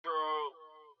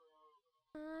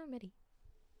comedy.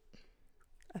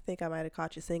 I think I might have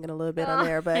caught you singing a little bit on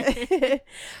there, but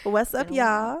what's up,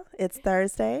 y'all? It's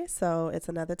Thursday, so it's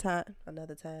another day,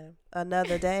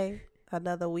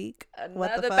 another week.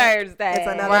 What the fuck? Thursday. It's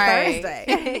another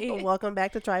Thursday. Welcome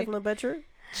back to Trifling But True.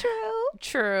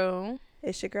 True.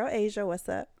 It's your girl Asia. What's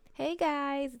up? Hey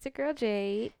guys, it's your girl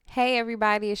Jade. Hey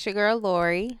everybody, it's your girl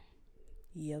Lori.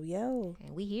 Yo.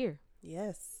 And we here.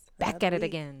 Yes. Back at it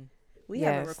again. We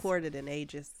Yes. haven't recorded in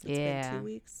ages. It's been 2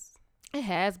 weeks. It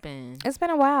has been. It's been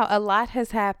a while. A lot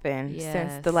has happened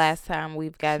since Yes. the last time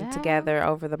we've gotten Child. together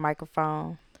over the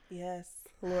microphone. Yes.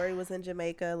 Lori was in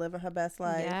Jamaica living her best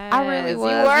life. Yes. I really You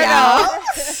was, were,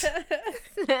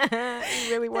 y'all.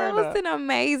 You really were. That was an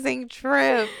amazing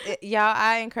trip. Y'all,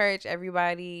 I encourage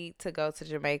everybody to go to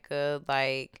Jamaica.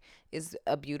 Like, it's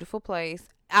a beautiful place.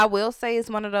 I will say it's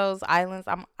one of those islands.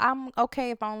 I'm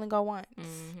okay if I only go once.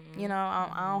 Mhm. You know,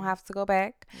 I don't have to go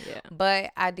back. Yeah.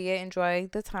 But I did enjoy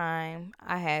the time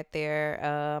I had there.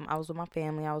 I was with my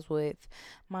family. I was with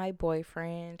my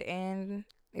boyfriend, and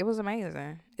it was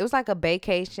amazing. It was like a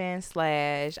vacation /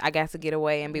 I got to get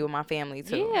away and be with my family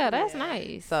too. Yeah, that's Yeah.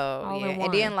 nice. So All yeah, in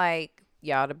and then one. like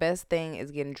y'all, the best thing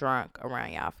is getting drunk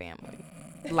around y'all family.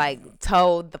 Like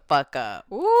toad the fuck up.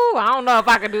 Ooh, I don't know if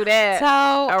I could do that.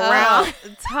 Toe Around.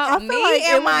 I feel me like it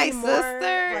and would my be more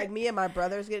sister. like me and my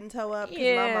brothers getting toe up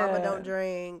because my mama don't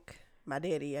drink. My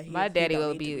daddy, yeah, My daddy don't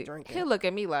will need to be. drinking. He'll look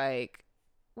at me like,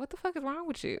 "What the fuck is wrong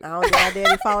with you?" I don't get my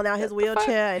daddy falling out his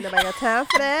wheelchair. Ain't nobody got time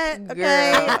for that. Okay,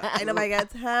 Girl. ain't nobody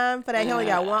got time for that. He only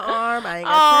got one arm. I ain't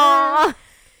got time.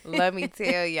 Let me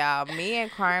tell y'all, me and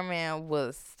Carmen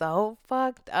was so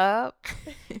fucked up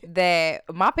that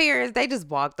my parents, they just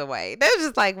walked away. They was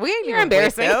just like, we ain't You're even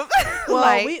embarrassing. with them. Well,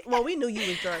 Like, we knew you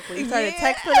was drunk when you started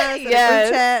Yeah. texting us in Yes.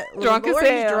 the group chat. When Drunk as Lori's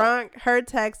hell. drunk. Her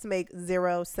texts make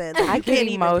zero sense. I You get can't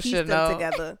even piece them emotional.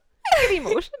 together. Get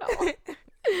emotional.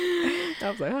 I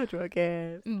was like, "Oh, drunk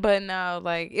ass." but no,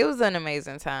 like, it was an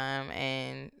amazing time.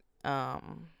 And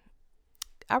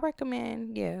I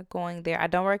recommend, going there. I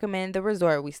don't recommend the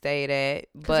resort we stayed at.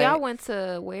 Cause But y'all went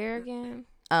to where again?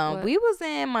 what? we was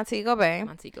in Montego Bay.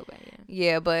 Montego Bay. Yeah.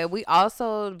 Yeah, but we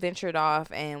also ventured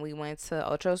off and we went to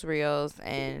Ochos Rios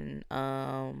and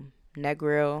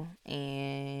Negril,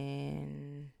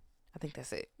 and I think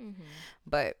that's it. Mm-hmm.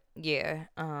 But yeah,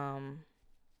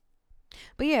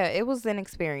 it was an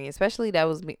experience. Especially that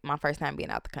was my first time being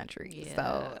out the country. Yeah.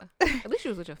 So At least you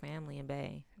was with your family in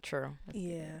Bay. true. That's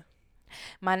Yeah. good.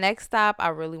 My next stop, I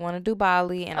really want to do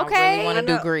Bali, and I Okay. really want I to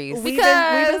do know. Greece. We've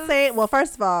been saying, well,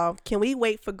 first of all, can we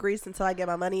wait for Greece until I get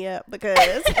my money up? Because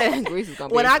Greece is gonna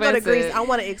be when I go to Greece, expensive. I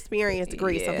want to experience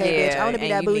Greece, Yeah. okay, bitch? I want to be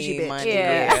and that you bougie need bitch. money,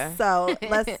 Yeah. So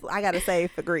I gotta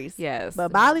save for Greece. Yes.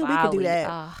 But Bali, we could do Bali,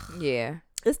 that. Yeah.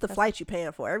 It's the flight you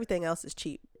paying for. Everything else is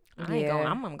cheap. I ain't Yeah. going.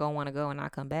 I'm gonna want to go and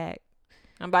not come back.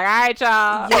 I'm like, all right,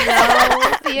 y'all. You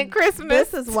know, See you at Christmas.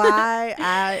 This is why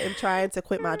I am trying to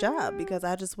quit my job, because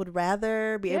I just would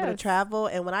rather be able to Yes. travel.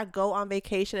 And when I go on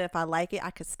vacation, if I like it,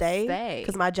 I could stay Stay.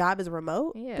 because my job is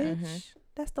remote. Yeah. Bitch, Mhm.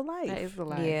 that's the life. That is the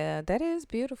life. Yeah, that is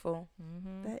beautiful.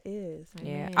 Mm-hmm. That is.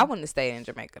 Yeah, Amen. I wouldn't have stayed in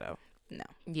Jamaica though.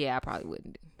 Yeah, I probably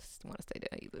wouldn't want to stay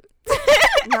there either.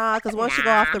 Nah, because once you go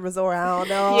off the resort, I don't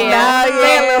know. Yeah, they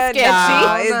a little sketchy.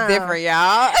 Nah, No. it's different,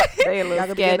 y'all. They a Y'all little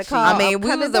gonna be in the sketchy. car. I I'm mean, we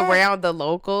coming was back. around the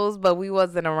locals, but we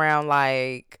wasn't around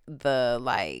like the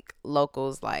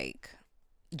locals, like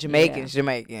Jamaicans.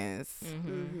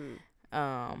 Mm-hmm.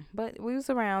 Mhm. But we was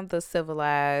around the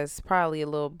civilized, probably a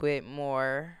little bit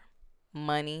more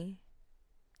money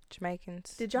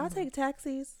Jamaicans. Did y'all take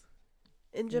taxis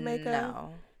in Jamaica?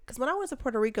 No. Because when I went to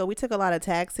Puerto Rico, we took a lot of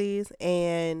taxis,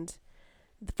 and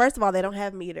first of all, they don't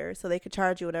have meters, so they could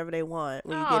charge you whatever they want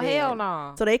when you Oh, get hell in.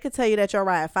 no. So they could tell you that you'll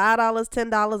ride $5,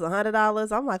 $10,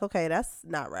 $100. I'm like, okay, that's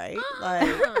not right. Like,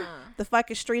 the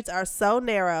fucking streets are so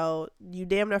narrow. You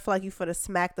damn near feel like you finna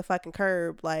smack the fucking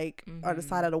curb, like, on the Mhm.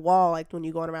 side of the wall, like when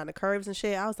you going around the curves and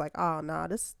shit. I was like, oh no,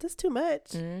 this too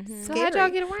much. Mhm. So how'd y'all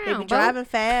get They around? be boat? driving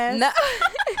fast. No.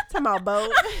 Talking about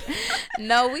boat.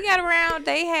 No, we got around.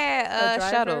 They had drivers?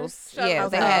 shuttles. Shuttles. Yeah,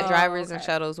 they Okay. had Oh, drivers and okay.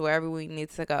 shuttles wherever we need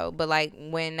to go. But like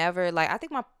whenever, like I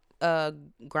think my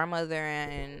grandmother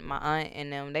and my aunt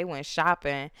and them, they went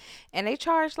shopping, and they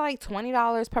charged like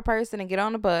 $20 per person to get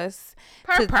on the bus.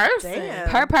 Per to- person. Damn.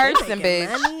 Per They person, making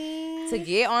bitch. money. To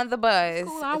get on the bus,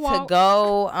 Cool, I to walk.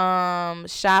 go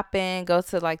shopping, go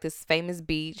to like this famous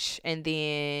beach, and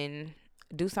then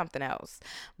do something else.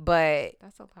 But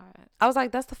That's a lot. I was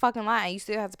like, that's the fucking lie. And you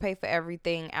still have to pay for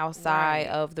everything outside Right.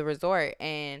 of the resort.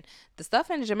 And the stuff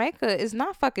in Jamaica is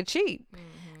not fucking cheap.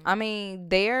 I mean,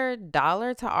 their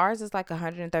dollar to ours is like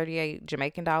 138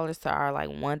 Jamaican dollars to our like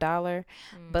 $1.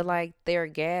 But like their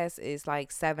gas is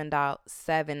like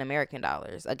 $7 American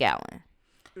dollars a gallon.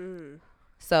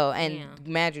 So, and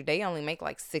imagine they only make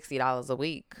like $60 a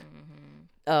week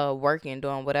working,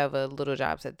 doing whatever little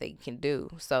jobs that they can do.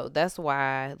 So that's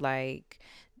why like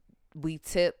we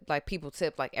tip, like people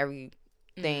tip like everything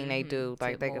they do.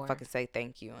 Like Tip they more. can fucking say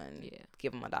thank you and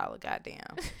give them $1.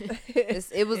 Goddamn. It was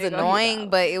Here go your annoying, dollar.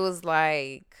 but it was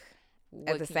like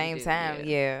What at the can same you do? time,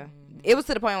 yeah. It was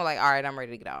to the point where like, all right, I'm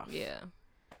ready to get off. Yeah.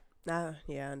 Yeah,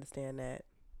 I understand that.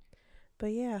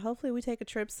 But yeah, hopefully we take a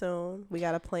trip soon. We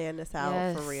got to plan this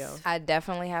out for real. I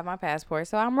definitely have my passport,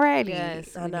 so I'm ready.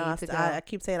 Yes. I we know. need to go. I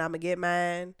keep saying I'm going to get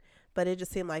mine, but it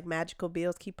just seemed like magical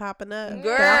bills keep popping up.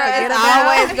 Girl, That I forget it's about.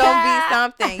 always gonna be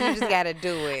something. You just gotta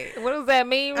do it. What does that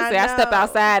mean? I Say I step know.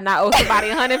 outside and I owe somebody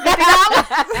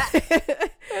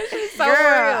 $150. So Girl,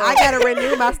 real. I gotta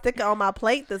renew my sticker on my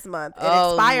plate this month. It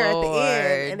Oh, expired at the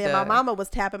end, and then my Lord. mama was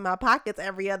tapping my pockets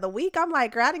every other week. I'm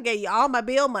like, girl, I done gave you all my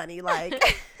bill money. Like,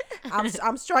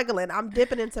 I'm struggling. I'm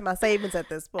dipping into my savings at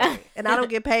this point, and I don't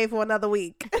get paid for another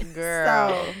week.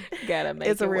 Girl. So Gotta make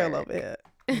it's it a real work. over here.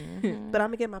 Mhm. But I'm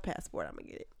gonna get my passport. I'm gonna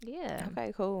get it. Yeah.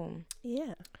 Okay, cool.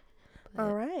 Yeah.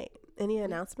 All right. Any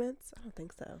announcements? I don't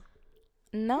think so.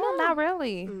 No, No. not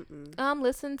really. Mm-mm.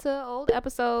 Listen to old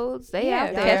episodes. They out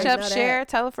y'all there. catch already up, know that. share,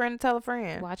 tell a friend, tell a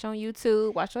friend. Watch on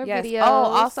YouTube. Watch our Yes. videos.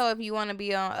 Oh, also, if you want to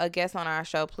be a guest on our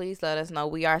show, please let us know.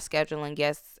 We are scheduling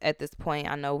guests at this point.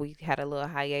 I know we had a little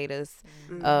hiatus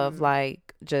of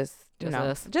like just Just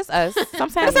us. just us.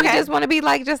 Sometimes we just want to be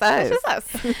like just us. Just us.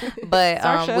 But It's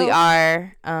our we show.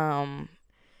 are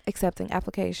accepting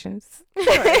applications.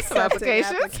 Accepting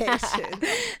applications. applications.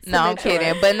 No, I'm Submit kidding.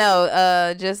 yours. But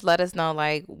no, just let us know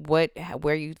like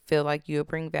where you feel like you'll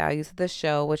bring value to the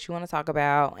show, what you want to talk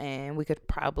about, and we could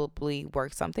probably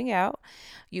work something out.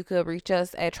 You could reach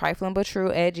us at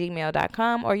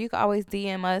triflingbuttrue@gmail.com, or you could always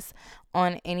DM us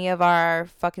on any of our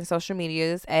fucking social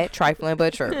medias at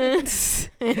triflingbuttrue.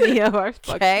 Any of our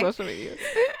fucking Okay. social media.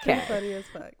 It's funny as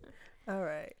fuck. All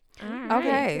right.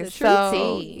 Okay, The so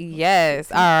truth.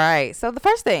 yes, all right. So the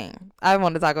first thing I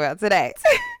want to talk about today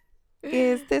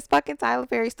is this fucking Tyler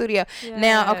Perry studio.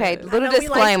 Now, okay, Yes. little I know we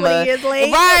like 20 disclaimer. years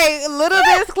late. Right, little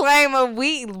disclaimer.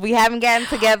 We haven't gotten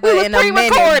together We in a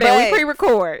minute, pre-recorded. We but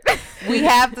pre-record. we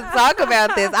have to talk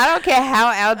about this. I don't care how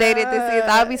outdated this is.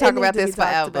 I'll be talking about this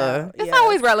forever. It's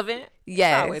always relevant.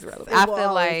 Yes, always relevant. I It will feel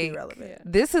always be like relevant.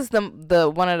 this is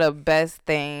the one of the best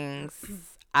things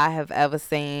I have ever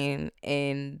seen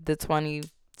in the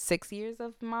 26 years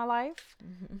of my life.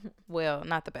 Well,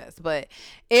 not the best, but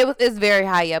it's very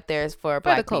high up there for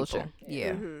black the culture. people.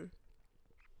 Yeah.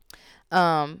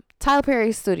 Mm-hmm. Tyler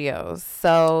Perry Studios.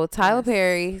 So Tyler Yes.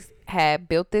 Perry had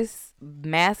built this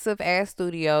massive ass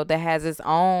studio that has its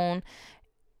own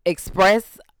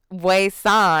expressway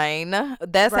sign.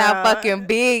 That's how Bruh. fucking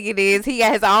big it is. He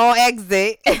got his own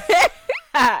exit.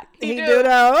 He do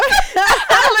though.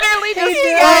 Literally just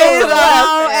He got his Yeah,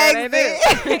 own they do.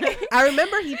 exit. I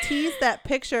remember he teased that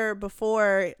picture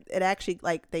before it actually,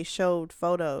 like, they showed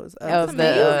photos of Of the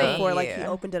the, studio before, like, he yeah.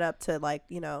 opened it up to, like,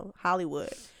 you know, Hollywood.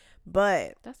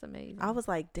 But That's amazing. I was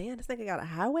like, damn, this nigga got a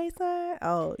highway sign?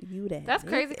 Oh, you that. That's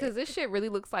crazy nigga. because this shit really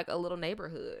looks like a little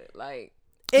neighborhood. Like,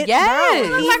 It, Yes.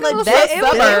 bro, It he looks like a legit little It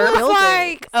built suburb. looks buildings.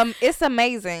 like it's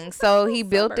amazing. So he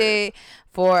built Suburb. it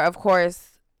for, of course,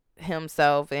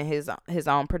 himself and his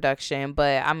own production,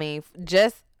 but I mean,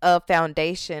 just a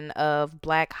foundation of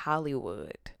Black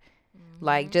Hollywood,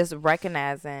 like just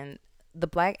recognizing the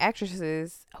Black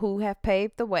actresses who have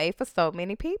paved the way for so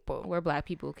many people. where black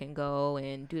people can go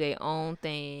and do their own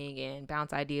thing and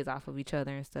bounce ideas off of each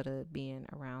other instead of being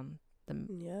around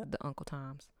Yep. the Uncle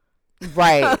Toms.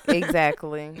 Right,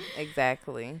 exactly,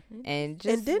 and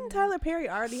just And didn't Tyler Perry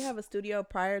already have a studio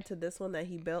prior to this one that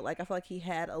he built? Like, I feel like he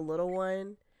had a little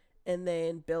one and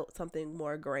then built something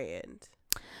more grand.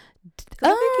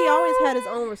 'Cause I think he always had his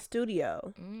own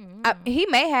studio. he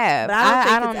may have. But I don't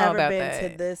think don't it's know ever about been that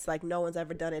to this. Like, no one's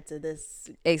ever done it to this.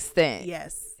 extent.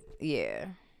 Yes. Yeah.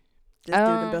 This dude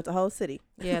done built a whole city.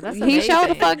 Yeah, that's He amazing. sure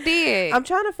the fuck did. I'm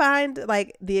trying to find,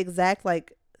 like, the exact,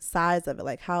 like, size of it.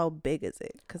 Like, how big is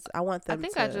it? Because I want I them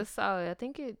think to... I just saw it. I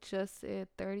think it just said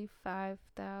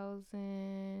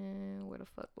 35,000. Where the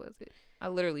fuck was it? I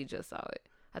literally just saw it.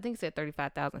 I think it said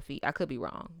 35,000 feet. I could be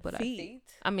wrong, but feet.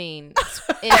 I mean,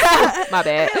 my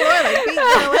bad.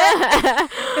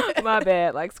 My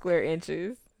bad. Like square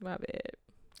inches. My bad.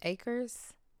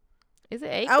 Acres. Is it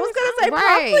acres? I was gonna say Right.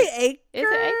 probably acre, Is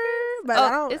it acres? but I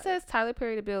don't. It says Tyler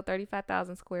Perry to build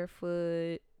 35,000 square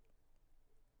foot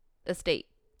estate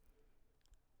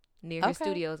near his Okay.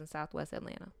 studios in Southwest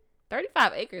Atlanta.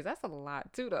 35 acres. That's a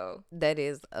lot too, though. That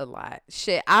is a lot.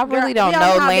 Shit, I Girl, really don't we all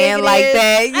know know how big land it like is.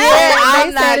 that. They Yeah, I'm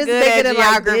said not it's good bigger at than, like,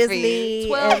 geography. Disney.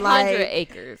 1,200 like-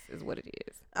 acres is what it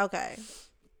is. Okay.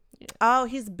 Yeah. Oh,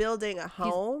 he's building a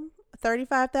home,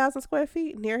 35,000 square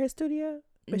feet near his studio.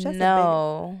 Bitch, that's a big-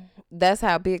 No, that's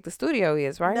how big the studio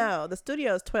is, right? No, the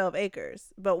studio is 12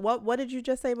 acres. But what did you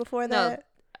just say before No, that?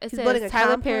 It He's building says a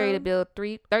Tyler Perry to compound?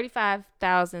 build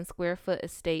 35,000 square foot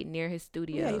estate near his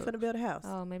studio. Yeah, he's gonna build a house.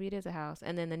 Oh, maybe it is a house.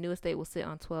 And then the new estate will sit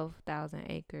on 12,000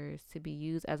 acres to be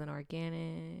used as an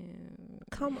organic.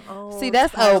 Come on. See,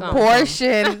 that's Tyler. a Something.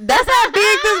 portion. That's how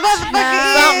big this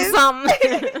motherfucker is.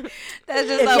 Something. That's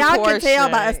just If a y'all portion. can tell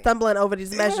by us stumbling over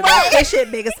these measurements, this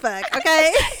shit big as fuck.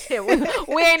 Okay. Shit,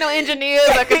 we ain't no engineers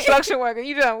or construction workers.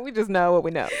 We just know what we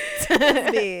know.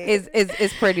 It's big.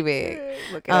 It's pretty big.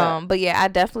 Look it up. But yeah, I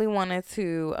definitely wanted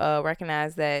to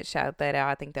recognize that, shout that out.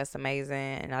 I think that's amazing,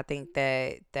 and I think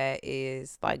that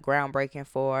is like groundbreaking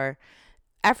for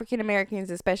African Americans,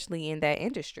 especially in that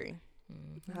industry.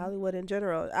 Hollywood in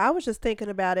general. I was just thinking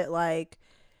about it like,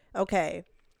 okay,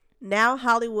 now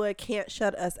Hollywood can't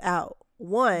shut us out.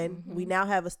 One, we now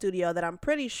have a studio that I'm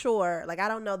pretty sure, like, I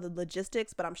don't know the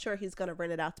logistics, but I'm sure he's going to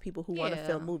rent it out to people who want to Yeah.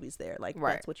 film movies there. Like,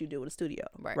 Right. that's what you do with a studio.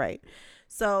 Right.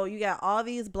 So you got all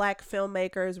these black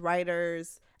filmmakers,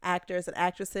 writers, actors, and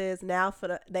actresses. Now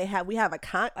we have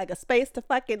a space to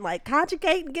fucking like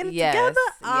conjugate and get it Yes, together.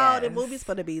 Oh, the yes. movie's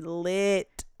going to be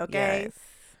lit. Okay. Yes.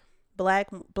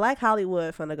 Black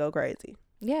Hollywood finna go crazy.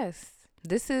 Yes.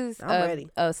 This is I'm ready.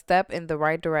 a step in the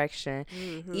right direction.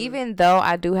 Mhm. Even though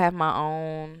I do have my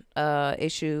own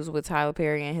issues with Tyler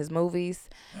Perry and his movies,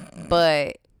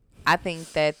 but I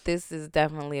think that this is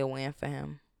definitely a win for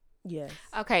him. Yes.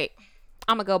 Okay,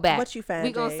 I'm gonna go back. What you found?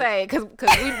 we gonna Jade? say because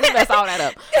we mess all that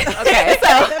up. Okay,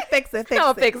 so fix it. I'm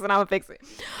gonna fix it.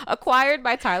 Acquired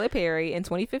by Tyler Perry in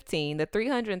 2015, the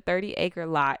 330-acre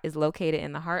lot is located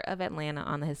in the heart of Atlanta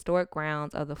on the historic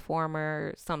grounds of the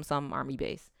former some Army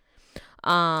base. It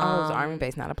was an army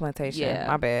base, not a plantation. yeah.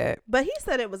 My bad. But he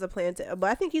said it was a plantation. But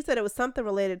I think he said it was something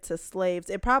related to slaves.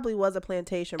 It probably was a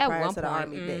plantation At prior one to the point,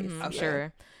 army base. I'm Yeah.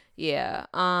 sure. Yeah.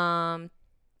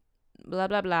 Blah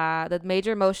blah blah. The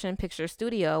major motion picture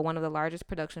studio, one of the largest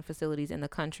production facilities in the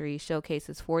country,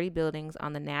 showcases 40 buildings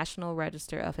on the National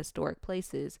Register of Historic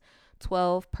Places,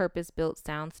 12 purpose-built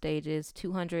sound stages,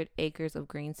 200 acres of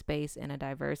green space, and a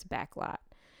diverse backlot.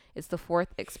 It's the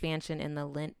fourth expansion in the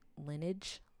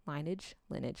lineage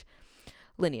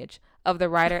of the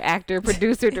writer, actor,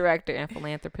 producer, director, and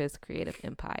philanthropist creative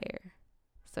empire.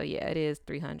 So yeah, it is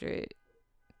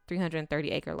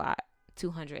 330 acre lot,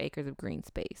 200 acres of green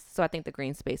space. So I think the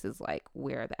green space is like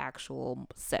where the actual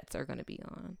sets are going to be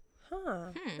on.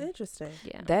 Huh. Interesting.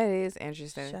 Yeah. That is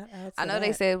interesting. Shout out to I know they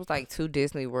that. said it was like 2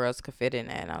 Disney Worlds could fit in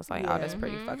that, and I was like, oh, that's Yeah.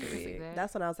 pretty Mhm. fucking That's big. exact-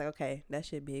 That's when I was like, okay, that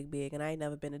shit big. And I ain't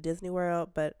never been to Disney World,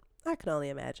 but I can only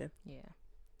imagine. Yeah.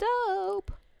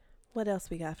 Dope. What else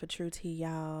we got for True Tea,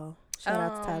 y'all? Shout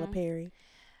out to Tyler Perry.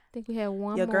 I think we had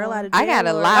one Your more. girl out of jail. I got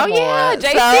a or- lot Oh, more. yeah,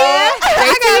 JT. So,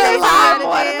 I got a JT lot out of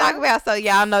more to jail. talk about. So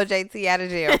y'all know JT out of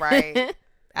jail, right?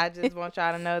 I just want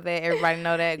y'all to know that. Everybody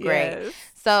know that. Great. Yes.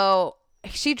 So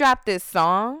she dropped this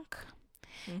song,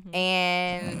 Mhm.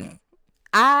 and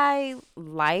I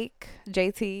like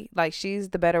JT. Like, she's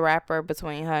the better rapper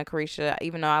between her and Carisha,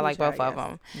 even though I like Carisha, both of yes.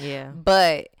 them. Yeah.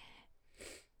 But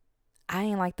I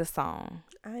ain't like the song.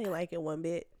 I ain't like it one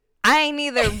bit. I ain't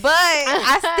either, but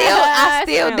I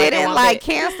still Sound like a didn't one like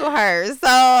bit. cancel her. So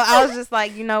I was just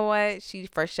like, you know what? She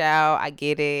fresh out. I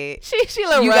get it. She a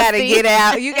little You rusty. gotta get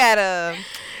out. You gotta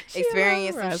She a little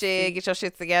experience some rusty. shit. Get your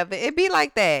shit together. It be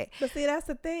like that. But see, that's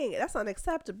the thing. That's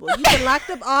unacceptable. You been locked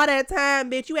up all that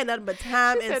time, bitch. You had nothing but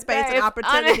time She and said space that and is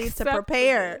opportunities to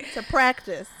prepare, unacceptable. to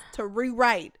practice, to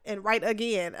rewrite and write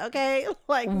again. Okay,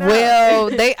 like no.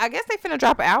 Well, I guess they finna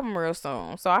drop an album real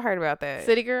soon. So I heard about that.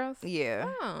 City Girls. Yeah.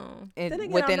 Oh. Then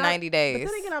again, Within I'm not- 90 But days.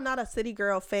 then again, I'm not a City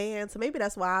Girl fan, so maybe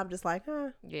that's why I'm just like,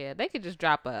 Yeah, they could just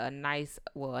drop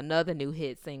another new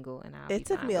hit single, and I'll be It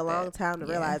took fine me a with long that. time to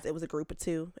Yeah. realize it was a group of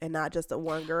two and not just a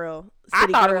one girl. I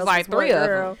City thought it was Girls like one 3 of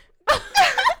girl. them.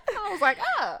 I was like,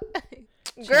 oh.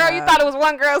 Girl, you Child. thought it was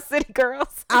one girl, City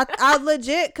Girls. I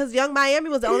legit, because Young Miami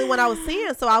was the only one I was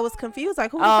seeing, so I was confused.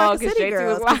 Like, who the Oh, fuck is 'cause City JT was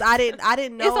Girls? Because locked- I didn't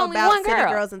It's know only about one City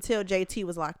girl. Girls until JT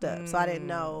was locked up. So I didn't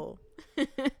know.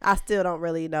 I still don't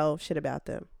really know shit about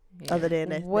them. Other than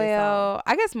that, well,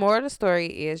 I guess more of the story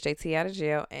is JT out of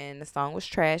jail and the song was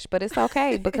trash, but it's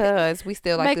okay because we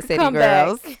still like the City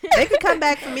Girls. they can come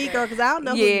back for me, girl, because I don't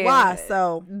know who you are.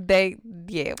 So we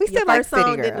your still like first City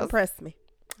song Girls. didn't impress me.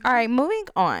 All right, moving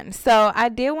on. So I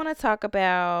did want to talk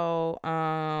about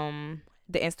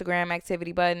the Instagram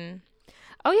activity button.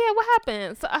 Oh yeah, what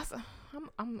happened? So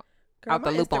I'm Girl, out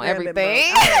the my loop on Instagram been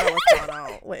everything. broke. I don't know what's going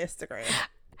on with Instagram.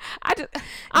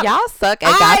 Y'all suck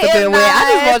at gossiping with.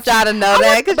 I just want y'all to know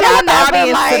that because y'all want the never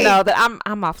audience like. to know that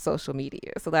I'm off social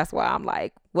media, so that's why I'm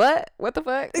like, what the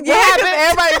fuck? Yeah, because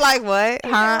everybody's like, what?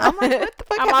 Huh? I'm like, what the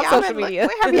fuck? I'm have on y'all social been, media.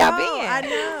 Where have y'all No, been? I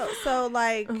know. So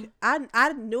like,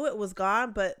 I knew it was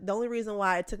gone, but the only reason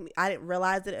why it took me, I didn't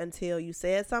realize it until you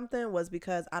said something, was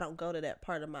because I don't go to that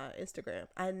part of my Instagram.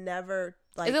 I never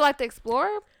like. Is it like the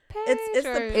Explorer page? It's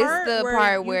or- the It's part the where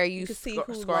part you- where you you can see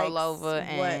who scroll likes over what,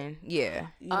 and yeah.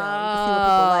 you know, you can see what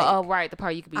people like. Oh, right, the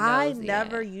part you could be I nosy.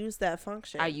 never yeah. use that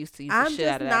function. I used to use the I'm shit just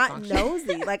out of that not function.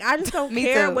 nosy. Like I just don't Me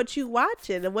care too. what you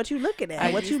watching and what you looking at,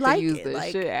 I what used you to like. use the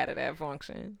Like shit out of that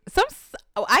function.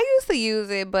 I used to use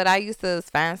it, but I used to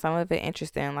find some of it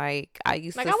interesting. Like I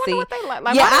used Like to I wonder see. what they like.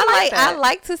 Like Yeah, why they I that?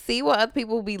 like to see what other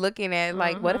people be looking at.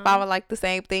 Like, what if I would like the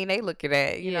same thing they looking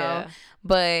at? You know,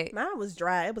 but mine was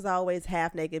dry. It was always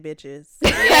half naked bitches.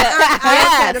 Yes. I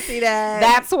had to see that.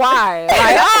 That's why.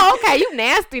 Like, oh, okay, you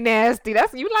nasty.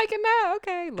 That's you liking that?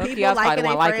 Okay, look, People liking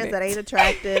their friends that ain't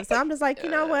attractive. So I'm just like, you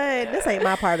know what? This ain't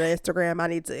my part of Instagram. I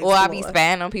need to explore. well, I be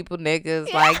spatting on people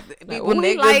niggas. Like people who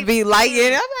he niggas like? be liking.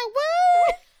 I'm like,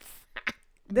 what?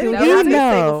 Then Do again, you I've been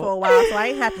know? single for a while, so I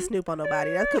ain't have to snoop on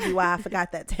nobody. That could be why I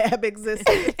forgot that tab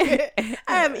existed. I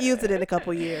haven't used it in a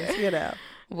couple years, you know.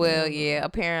 Well, yeah.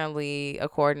 Apparently,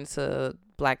 according to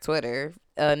Black Twitter,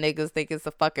 niggas think it's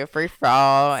a fucking free for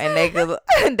all, and they could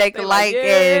like, like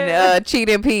yeah. and cheat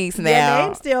in peace Your now.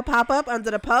 name still pop up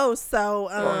under the post, so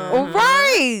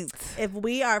Right. if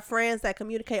we are friends that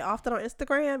communicate often on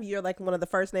Instagram, you're like one of the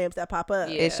first names that pop up.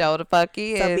 Yeah. It show the fuck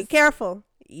is. So be careful.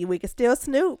 We can still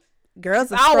snoop. Girls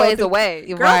will always scroll through, away.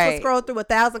 Girls Right. will scroll through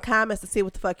 1,000 comments to see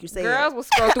what the fuck you said. Girls will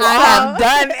scroll through I all. have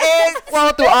done it. Scroll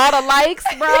through all the likes,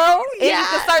 bro. And Yeah. you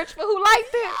can search for who liked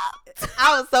it.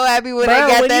 I was so happy when Bro, they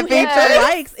got when that you hit feature. your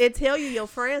likes, it tell you your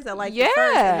friends that like you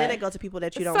first, Yeah. and then it go to people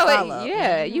that you don't So follow.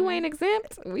 yeah, you ain't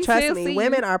exempt. We Trust still me, see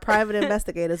women you. are private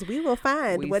investigators. We will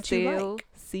find We what you still like.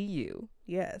 see you.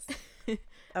 Yes.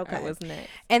 Okay, Okay. what's next?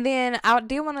 And then I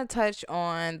did want to touch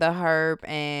on the Herb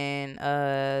and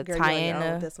Girl, you on your own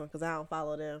Tiana. with this one because I don't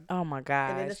follow them. Oh my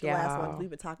gosh, And then this the last one. y'all. We've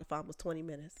been talking for almost 20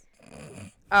 minutes.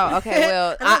 Oh, okay.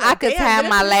 Well, And I'm I like, could damn, tie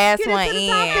my last get one into the in.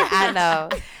 topic. I know.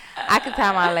 I could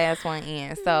tie my last one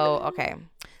in. So, okay.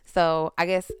 So, I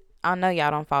guess I know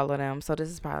y'all don't follow them. So, this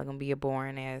is probably going to be a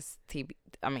boring ass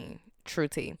true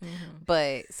tea.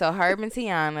 But, so Herb and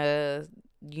Tiana,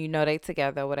 you know they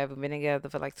together, whatever, been together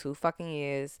for like 2 fucking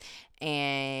years.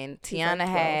 And She's Tiana like 12.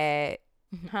 had...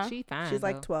 Huh? She fine. She's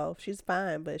like though. 12. She's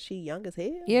fine, but she young as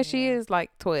hell. Yeah, she is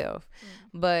like 12.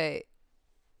 But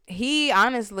he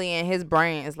honestly in his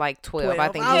brain is like 12. I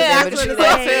think I he's was able to just do gonna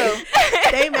that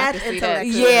say, too. They match can see that,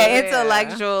 intellectually. too. Yeah, Yeah.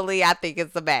 intellectually, I think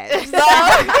it's a match.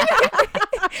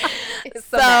 It's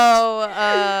So, a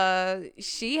match.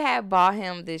 she had bought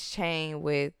him this chain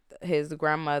with his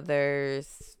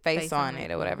grandmother's face on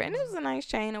it or whatever. And it was a nice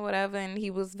chain or whatever. And he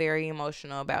was very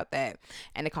emotional about that.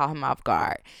 And it caught him off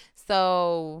guard.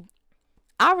 So,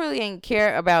 I really didn't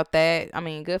care about that. I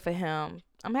mean, good for him.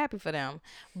 I'm happy for them.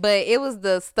 But it was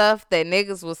the stuff that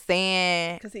niggas was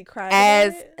saying Because he cried.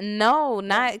 as about it? no,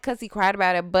 not because he cried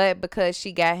about it, but because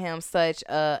she got him such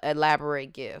a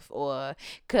elaborate gift, or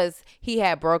because he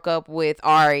had broke up with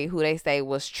Ari, who they say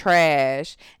was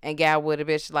trash, and got with a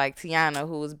bitch like Tiana,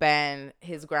 who was banning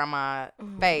his grandma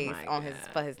face my on his God.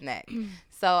 for his neck.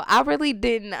 So I really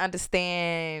didn't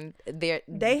understand their.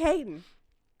 They hating.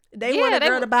 They Yeah, want a they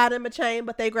girl w- to buy them a chain,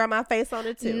 but they grandma face on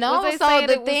it too. No, Was they so saying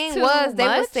the it was thing too was they were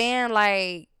much? saying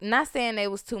like not saying they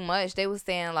was too much. They was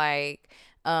saying like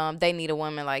they need a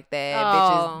woman like that.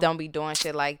 Oh. Bitches don't be doing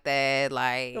shit like that.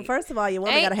 Like Well, first of all, your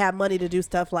woman Ain't- gotta have money to do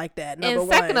stuff like that. Number And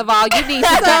one. second of all, you need to.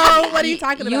 So, what are you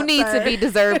talking You about, need sir? to be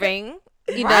deserving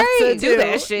enough Right. to do Too.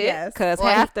 that shit. Yes. Because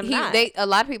well, half them not. a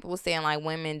lot of people were saying like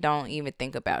women don't even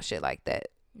think about shit like that.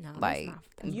 No, that's Like not-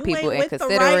 You people ain't with the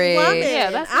inconsiderate. right woman.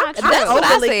 Yeah, that's I'm, not I'm true. That's what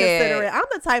I overly said. considerate. I'm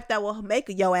the type that will make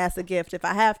your ass a gift if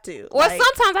I have to. Well, Like,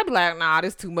 sometimes I'd be like, nah,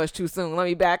 this too much too soon. Let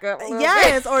me back up. a little bit.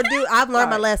 yes, or do I've learned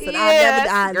my Right. lesson. Yes,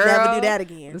 I never girl. do that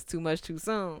again. It's too much too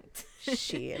soon.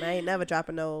 Shit, I ain't never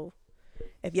dropping no.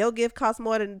 If your gift costs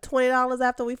more than $20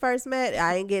 after we first met,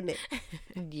 I ain't getting it.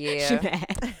 Yeah. She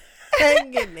mad.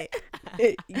 ain't getting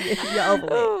it. You're over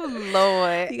with. Oh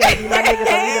Lord. You gotta be my nigga for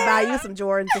me to buy you some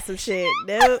Jordans or some shit.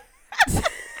 Nope.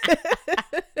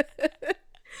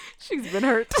 She's been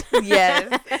hurt.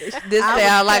 Yes. This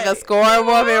sounds like a scoring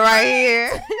woman right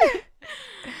here.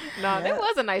 No, that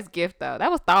was a nice gift though.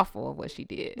 That was thoughtful what she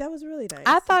did. That was really nice.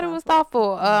 I thought it was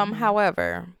thoughtful.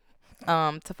 However,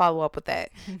 to follow up with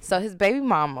that, so his baby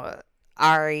mama,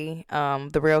 Ari,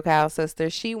 the Real Kyle sister,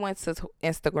 she went to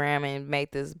Instagram and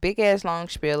made this big ass long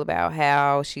spiel about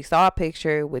how she saw a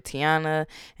picture with Tiana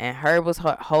and Herb was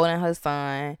holding her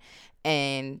son,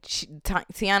 and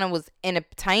Tiana was in a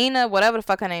Taina, whatever the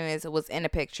fuck her name is, was in the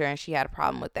picture, and she had a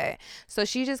problem with that. So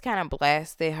she just kind of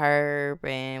blasted Herb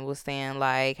and was saying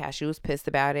like how she was pissed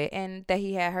about it and that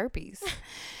he had herpes.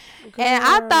 And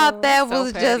I thought that So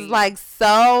was petty. just like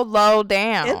so low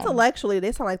down. Intellectually,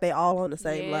 they sound like they all on the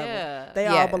same level. They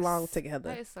all Yes. belong together.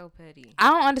 That is so petty. I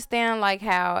don't understand like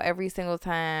how every single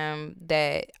time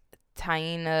that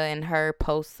Taina and her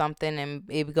post something and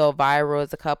it would go viral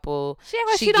as a couple, She act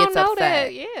like she she don't gets know upset.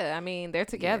 that. Yeah, I mean they're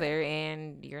together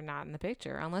and you're not in the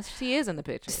picture unless she is in the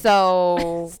picture.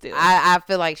 So Still. I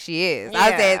feel like she is.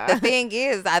 I said Yeah. the thing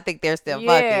is I think they're still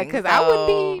yeah, fucking. because I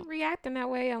wouldn't be reacting that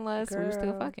way unless we were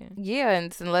still Girl. fucking. Yeah,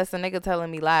 and unless a nigga telling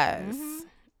me lies, Mhm.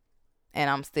 and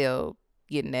I'm still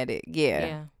getting at it.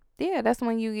 Yeah. Yeah, that's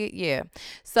when you get, yeah.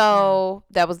 So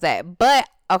that was that. But,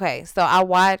 okay, so I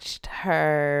watched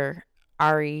her,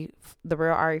 Ari, the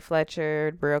real Ari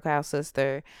Fletcher, the real Kyle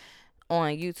sister,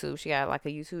 on YouTube. She got like a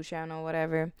YouTube channel or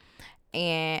whatever.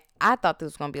 And I thought this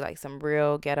was going to be like some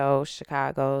real ghetto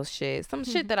Chicago shit. Some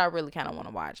shit that I really kind of want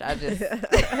to watch. I just,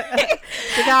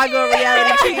 Chicago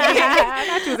reality TV. I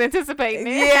thought you was anticipating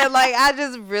it. yeah, like I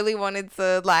just really wanted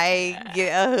to like get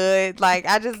a hood. Like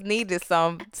I just needed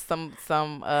some Some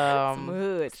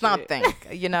hood shit. something,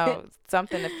 you know,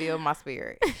 something to fill my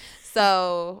spirit.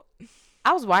 So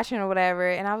I was watching or whatever,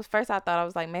 and I thought I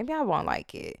was like, maybe I won't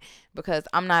like it because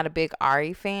I'm not a big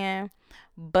Ari fan.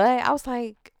 But I was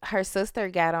like, her sister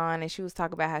got on and she was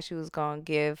talking about how she was going to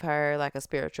give her like a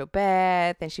spiritual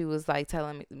bath, and she was like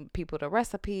telling people the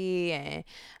recipe, and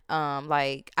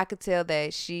like I could tell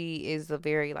that she is a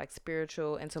very like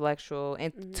spiritual, intellectual,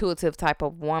 intuitive type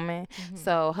of woman.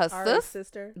 So her Ari's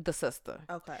sister. the sister.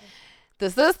 Okay. The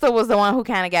sister was the one who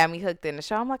kind of got me hooked in the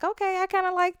show. I'm like, okay, I kind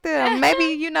of like them. Maybe,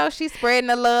 you know, she's spreading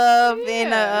the love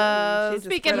and She just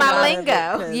speaking spread my a lot of it,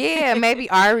 lingo. 'cause- yeah, maybe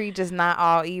Ari just not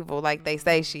all evil like they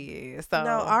say she is. So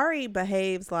No, Ari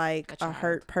behaves like A a child.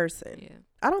 hurt person. Yeah.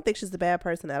 I don't think she's a bad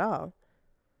person at all.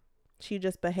 She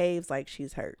just behaves like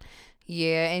she's hurt.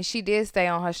 yeah, and she did say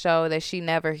on her show that she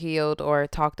never healed or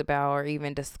talked about or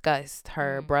even discussed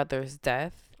her brother's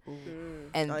death,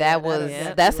 and Oh, yeah, that was is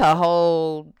that's her definitely-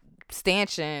 whole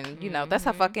stanchion. You know, that's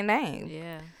her Mhm. fucking name.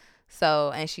 Yeah.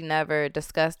 So, and she never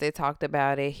discussed it, talked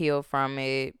about it, healed from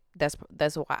it. That's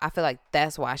why I feel like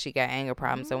that's why she got anger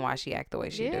problems and why she act the way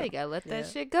she Yeah, do. you gotta let that Yeah.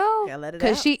 shit go. Yeah, let it out.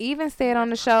 Cause she even said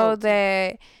on the show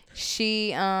that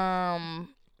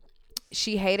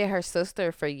she hated her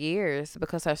sister for years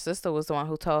because her sister was the one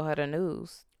who told her the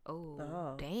news,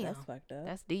 Oh, damn. That's fucked up.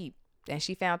 That's deep. and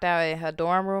she found out in her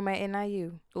dorm room at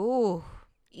NIU. Ooh,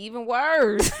 even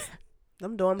worse.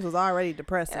 Them dorms was already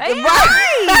depressing.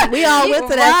 Right. We all went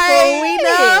to that school. We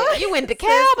know. You went to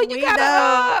Cal, but you We gotta.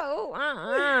 know.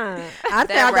 I I That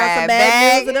found out ride some bad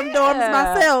back. news in them dorms Yeah.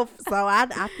 myself. So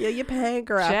I feel your pain,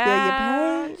 girl. I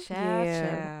feel your pain.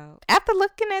 Child. After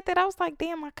looking at that, I was like,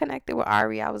 damn, I connected with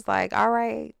Ari. I was like, all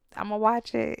right, I'm gonna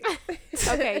watch it.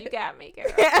 Okay, you got me,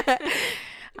 girl.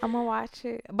 I'm gonna watch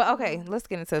it. But okay, let's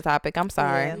get into the topic. I'm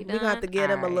sorry. Yeah, We we're gonna have to done? get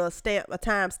him a Alright. little stamp, a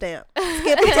time stamp.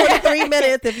 Skip to 23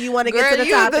 minutes if you want to get Girl, to the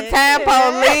you topic. the time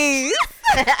police.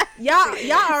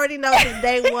 Y'all already know since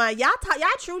day one. Y'all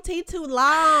true tea too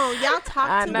long. Y'all talk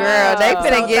I too know. much. Girl, they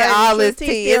So finna get all this True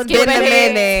tea. still It's been a doing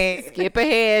it. minute. Skip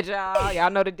ahead, y'all. Y'all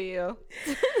know the deal.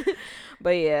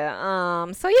 But yeah,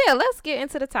 so yeah, let's get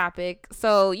into the topic.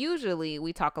 So usually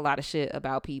we talk a lot of shit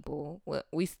about people. Well,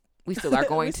 we still are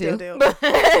going We to. still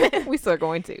do. We still are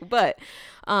going to. But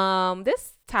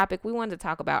this topic we wanted to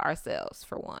talk about ourselves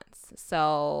for once.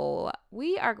 So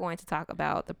we are going to talk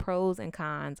about the pros and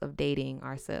cons of dating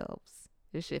ourselves.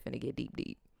 This shit finna get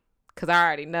deep. Cause I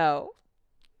already know.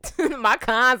 My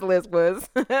cons list was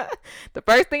the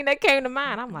first thing that came to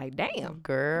mind. I'm like, damn.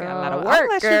 Girl, Got a lot of I'll work,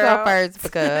 let you girl. go first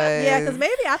because Yeah, because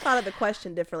maybe I thought of the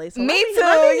question differently. So Me let too,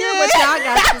 Let me hear yeah. what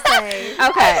y'all got to say.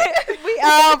 okay, we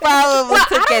all probably Well,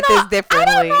 took I at don't this know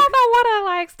differently. if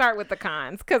I want to start with the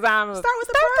cons because I'm Start with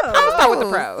the pros. I'm gonna start with the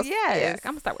pros. Yes. Yeah,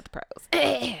 I'm gonna start with the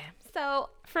pros. So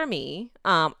for me,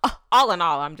 all in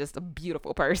all, I'm just a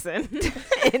beautiful person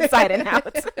inside and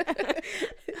out.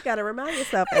 Gotta remind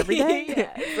yourself every day.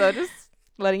 Yeah. So just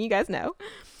letting you guys know.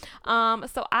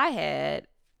 So I had,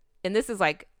 and this is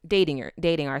like dating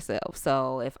ourselves.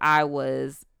 So if I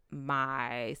was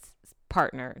my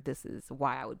partner, this is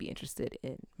why I would be interested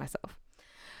in myself.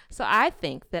 So I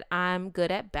think that I'm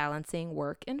good at balancing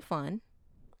work and fun.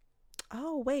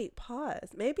 Oh wait, pause.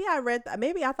 Maybe I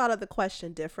thought of the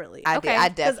question differently. I Okay. did. I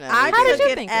 'Cause definitely I How did took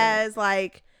you it think of as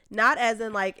like not as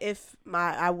in like if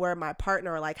I were my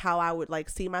partner, or like how I would like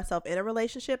see myself in a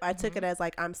relationship. I took it as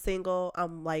like I'm single,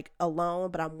 I'm like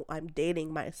alone, but I'm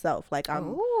dating myself. Like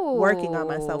I'm working on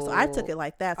myself. So I took it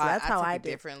like that. So that's how took I it did.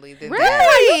 differently than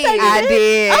Really? that. I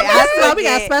did. So we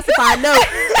gotta specify no.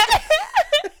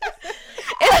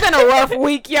 It's been a rough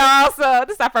week, y'all. So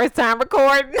this is our first time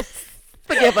recording.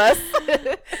 Forgive us.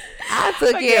 I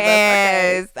took Forgive it us,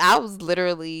 okay. as I was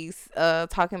literally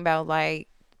talking about like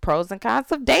pros and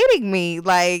cons of dating me.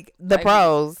 Like the Like,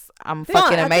 pros. I'm fun.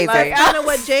 fucking I amazing. think That's kind of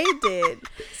what Jade did.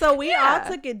 So we Yeah. all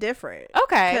took it different.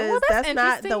 Okay. Because Well, that's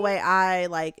not the interesting. way I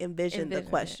like envisioned the Envision it.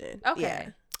 question. Okay. Yeah.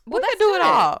 We that's can do it good.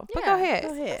 all. But Yeah. go ahead.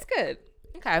 Go ahead. That's good.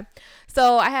 Okay.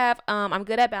 So I have I'm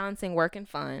good at balancing work and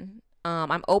fun.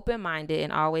 I'm open-minded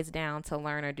and always down to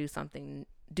learn or do something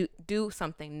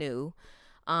new.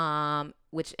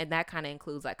 Which and that kind of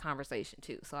includes like conversation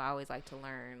too. So I always like to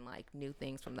learn like new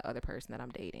things from the other person that I'm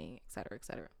dating, et cetera, et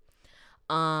cetera.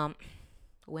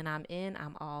 When I'm in,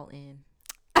 I'm all in.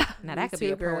 Now Me that could be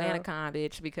too, a pro and a girl. con,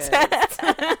 bitch, because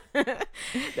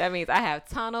that means I have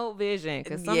tunnel vision.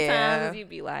 Because sometimes Yeah. you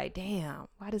be like, damn,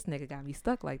 why this nigga got me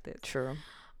stuck like this? True.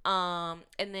 And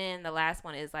then the last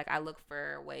one is like I look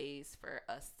for ways for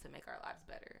us to make our lives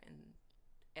better in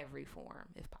every form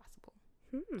if possible.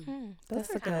 That's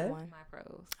a a good good one. My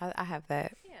pros. I have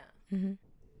that. Yeah. Mm-hmm.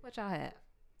 What y'all have?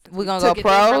 Since We we gonna go took it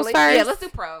pros differently. first? Yeah, let's do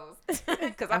pros.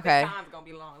 Because I Okay. think cons gonna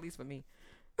be long, at least for me.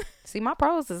 See, my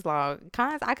pros is long.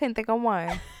 Cons, I couldn't think of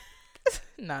one.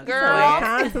 No, Girl.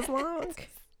 Cons is long.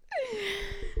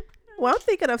 Well, I'm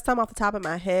thinking of some off the top of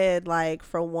my head. Like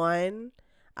for one,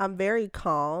 I'm very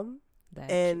calm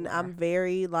and I'm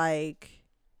very like,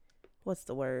 what's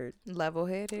the word?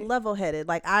 level-headed. Level-headed.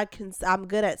 Like I'm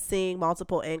good at seeing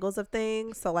multiple angles of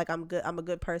things. So like I'm a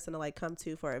good person to like come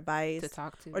to for advice to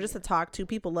talk to. or just to talk to.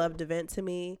 People love to vent to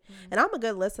me, and I'm a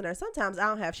good listener. Sometimes I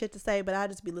don't have shit to say, but I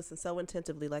just be listening so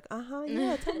attentively, like,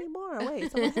 yeah, tell me more.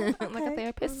 Wait, so what happened? Like a Okay.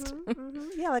 therapist.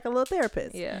 Yeah, like a little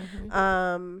therapist. Yeah.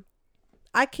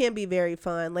 I can be very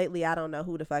fun. Lately, I don't know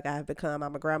who the fuck I have become.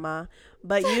 I'm a grandma,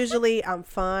 but usually I'm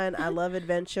fun. I love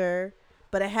adventure,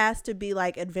 but it has to be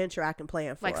like adventure I can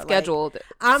plan for. Like scheduled.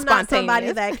 I'm not somebody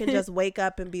spontaneous. that can just wake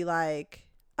up and be like,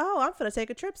 oh, I'm gonna take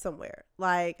a trip somewhere.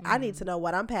 Like I need to know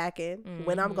what I'm packing,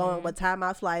 when I'm going, what time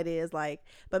my flight is. Like,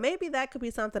 but maybe that could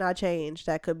be something I change.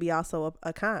 That could be also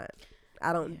a con.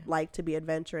 I don't like to be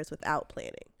adventurous without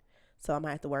planning, so I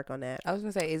might have to work on that. I was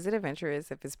gonna say, is it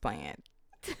adventurous if it's planned?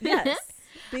 Yes.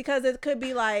 Because it could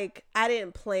be like I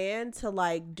didn't plan to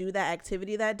like do that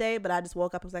activity that day, but I just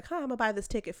woke up and was like, I'm gonna buy this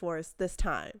ticket for us this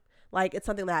time. Like it's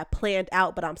something that I planned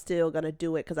out, but I'm still gonna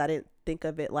do it because I didn't think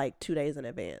of it like 2 days in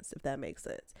advance, if that makes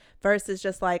sense. Versus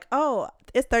just like, oh,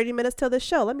 it's 30 minutes till the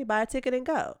show. Let me buy a ticket and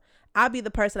go. I'll be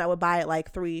the person that would buy it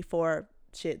like 3-4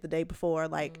 shit the day before,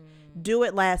 like do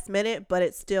it last minute, but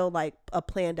it's still like a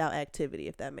planned out activity,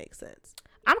 if that makes sense.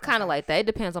 I'm kind of like that. It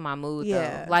depends on my mood,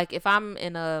 Yeah. though. Like, if I'm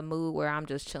in a mood where I'm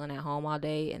just chilling at home all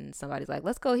day and somebody's like,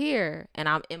 let's go here. And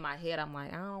I'm in my head, I'm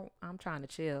like, I'm trying to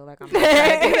chill. Like, I'm not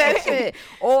trying to do that shit.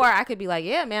 Or I could be like,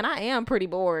 yeah, man, I am pretty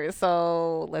bored.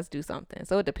 So let's do something.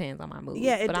 So it depends on my mood.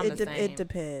 Yeah, but I'm the it same.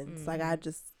 depends. Like I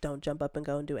just don't jump up and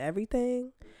go and do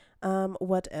everything.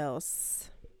 What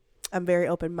else? I'm very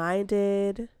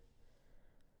open-minded.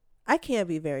 I can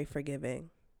be very forgiving,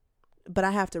 but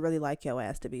I have to really like your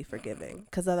ass to be forgiving,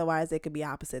 because otherwise it could be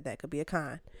opposite. That could be a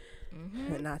con.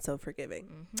 Mm-hmm. Not so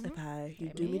forgiving if you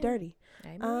do me Amen. dirty.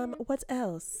 Amen. What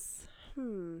else?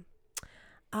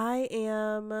 I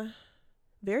am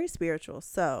very spiritual.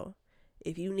 So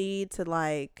if you need to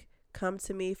like come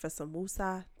to me for some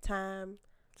wusa time,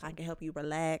 I can help you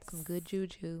relax. Some good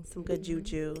juju. Some good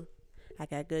juju. I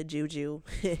got good juju.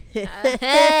 Hey,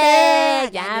 I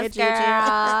got yes, good juju.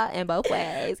 girl. In both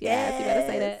ways. Yes, you better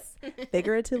say that.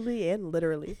 Figuratively and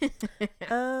literally.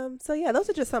 So yeah, those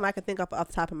are just some I can think of off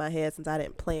the top of my head, since I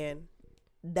didn't plan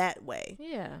that way.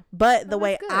 Yeah. But the Oh,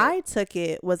 way that's good. I took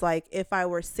it was like, if I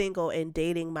were single and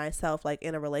dating myself, like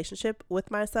in a relationship with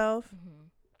myself,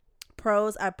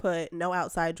 pros, I put no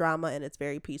outside drama and it's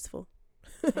very peaceful.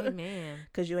 Amen.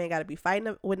 Because you ain't got to be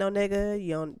fighting with no nigga.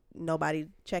 You don't, nobody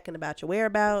checking about your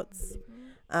whereabouts.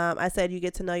 I said you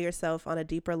get to know yourself on a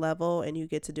deeper level, and you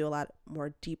get to do a lot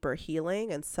more deeper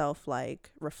healing and self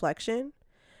reflection.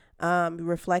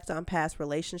 Reflect on past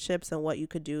relationships and what you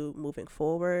could do moving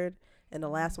forward. And the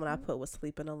last one I put was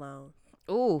sleeping alone.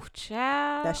 Ooh,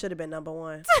 child. That should have been number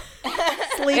one.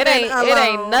 It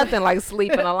ain't nothing like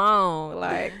sleeping alone.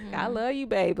 Like, I love you,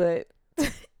 babe, but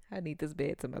I need this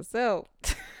bed to myself.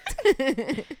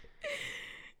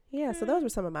 Yeah, so those were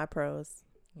some of my pros.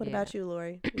 What Yeah. about you,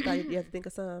 Lori? You thought you had to think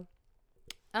of some?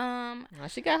 Well,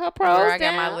 she got her pros I got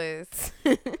down. my list.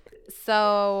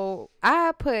 So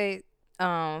I put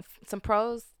some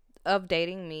pros of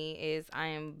dating me is I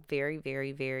am very,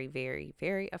 very, very, very,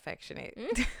 very affectionate.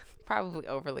 Probably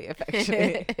overly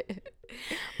affectionate,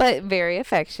 but very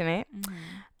affectionate.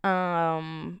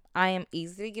 I am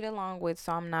easy to get along with,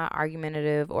 so I'm not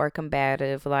argumentative or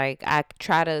combative. Like, I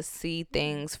try to see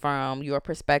things from your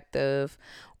perspective,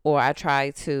 or I try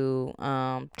to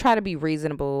be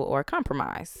reasonable or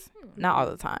compromise. Not all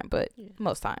the time, but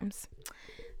most times.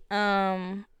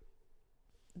 The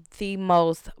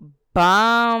most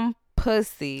bomb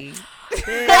pussy.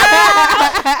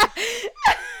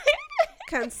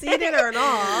 Conceited or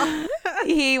not?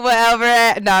 He will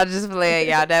ever. No, just playing,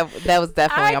 y'all. That was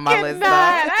definitely on my list. Though.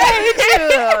 I hate you.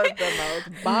 The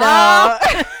most bomb. No.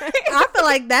 I feel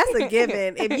like that's a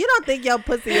given. If you don't think your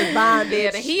pussy is bomb, Yeah,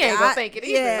 bitch, then he ain't gonna think it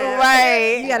either. Yeah,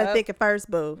 Right. You gotta think it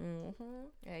first, boo.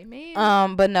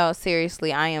 Amen. But no,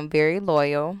 seriously, I am very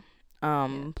loyal.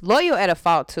 Loyal at a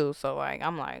fault too. So like,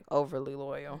 I'm like overly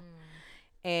loyal.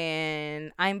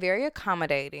 And I'm very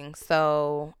accommodating.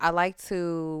 So I like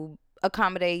to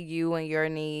accommodate you and your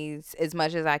needs as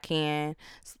much as I can,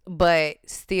 but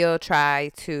still try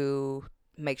to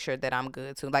make sure that I'm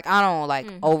good too. Like, I don't like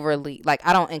overly, like,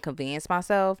 I don't inconvenience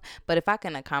myself, but if I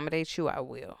can accommodate you, I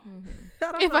will.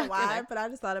 I don't know why, but I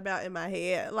just thought about in my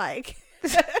head, like,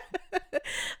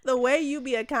 the way you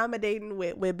be accommodating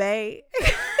with bae.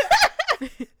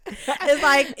 It's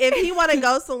like if he want to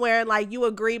go somewhere and like you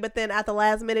agree, but then at the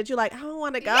last minute you're like, I don't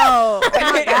want to go. Oh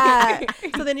my god!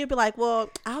 So then you'll be like, well,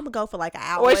 I'm gonna go for like an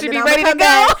hour. Or she be I'm ready to come go.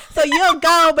 back. So you'll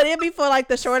go, but it'll be for like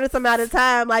the shortest amount of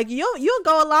time. Like you'll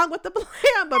go along with the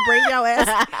plan, but bring your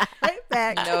ass right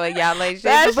back. You know what, y'all like shit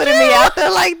That's for putting me out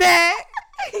there like that.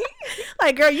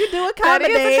 Like, girl, you do That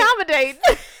accommodate. is accommodate.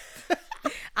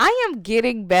 I am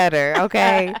getting better,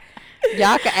 okay?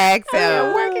 Y'all can ask I'm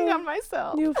him. working on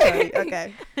myself. You funny.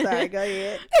 Okay, sorry. Go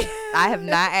ahead. I have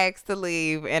not asked to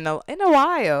leave in a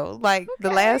while. Like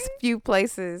the last few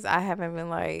places, I haven't been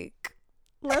like.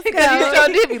 Let's You go. sure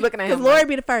did be looking at Because him. Lori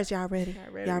be the first. Y'all ready?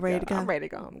 like, Y'all ready to go? I'm ready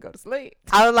to go home and go to sleep.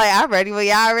 I was like, I'm ready, but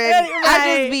y'all ready? I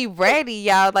Right. just be ready,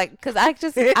 y'all. Like, cause I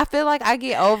feel like I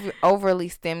get overly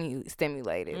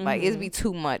stimulated. Like, it's be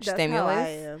too much That's stimulus. how I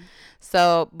am.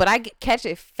 So, but I catch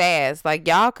it fast. Like,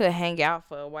 y'all could hang out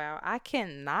for a while. I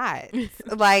cannot.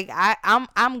 Like,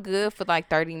 I'm good for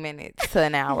like 30 minutes to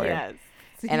an hour. Yes.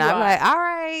 And I'm like, all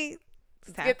right,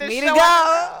 it's time Get for this me to show go.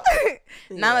 out.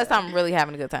 Not unless I'm really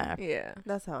having a good time. Yeah.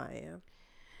 That's how I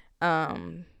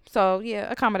am. So yeah,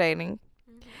 accommodating.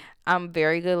 I'm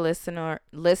very good listener.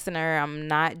 I'm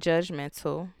not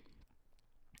judgmental.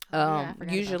 I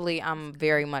forgot Usually I'm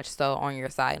very much so on your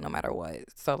side no matter what.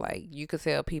 So like you could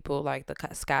tell people like the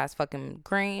sky's fucking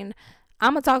green.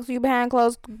 I'm gonna talk to you behind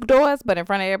closed doors, but in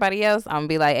front of everybody else, I'm gonna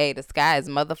be like, "Hey, the sky is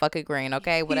motherfucking green,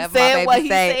 okay? Whatever my baby what he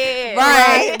say, said.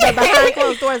 right? But behind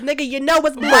closed doors, nigga, you know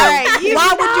what's blue. Right. You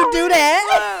Why would you do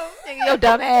that? Nigga, your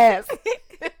dumb ass.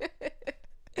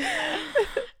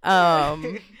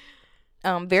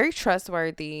 Very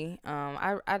trustworthy.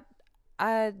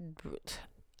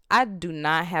 I do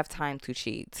not have time to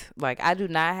cheat. Like, I do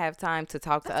not have time to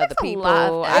talk to other takes a people. lot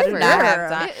of I do not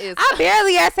have effort. time. It is- I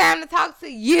barely have time to talk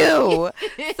to you.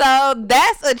 So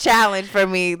that's a challenge for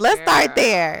me. Let's start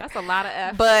there. That's a lot of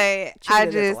effort. But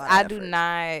Cheating is a lot of I do effort.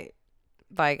 not,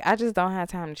 like, I just don't have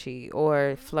time to cheat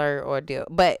or flirt or deal.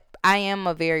 But I am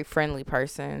a very friendly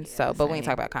person. So, but we ain't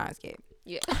talk about cons yet.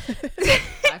 yeah.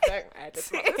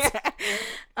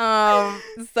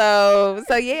 So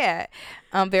yeah,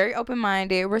 I'm very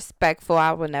open-minded, respectful.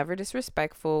 I will never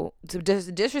disrespect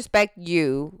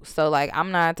you. So like,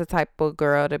 I'm not the type of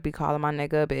girl to be calling my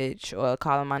nigga a bitch or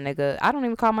calling my nigga. I don't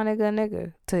even call my nigga a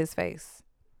nigga to his face.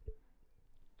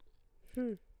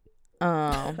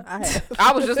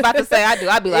 I was just about to say I do.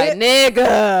 I'd be like,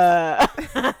 nigga.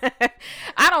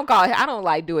 I don't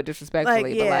like do it disrespectfully,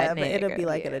 Like, yeah, but but like, it'll nigga, be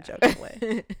like in a joking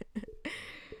way.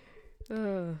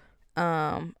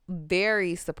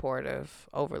 Very supportive,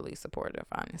 overly supportive,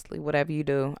 honestly. Whatever you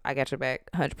do, I got your back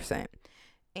 100%.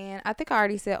 And I think I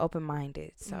already said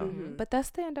open-minded. So, Mhm. but that's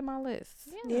the end of my list.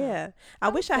 Yeah. I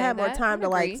wish I say had more that. time I'd to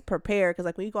agree. like prepare, because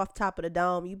like when you go off the top of the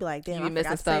dome, you be like, damn, You I be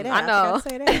forgot missing to say stuff. that. I know. forgot to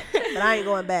say that. But I ain't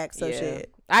going back, so Yeah.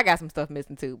 shit. I got some stuff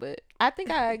missing too, but I think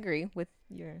I agree with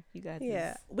you guys.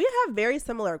 Yeah. We have very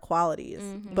similar qualities,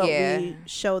 Mhm. but Yeah. we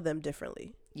show them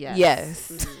differently.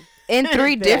 Yes. Mhm. In 3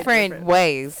 Very different different.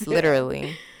 ways,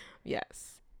 literally.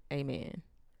 Yes. Amen.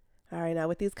 All right, now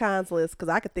with these cons lists, because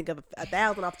I could think of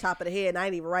 1,000 off the top of the head, and I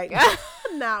ain't even writing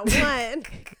not one.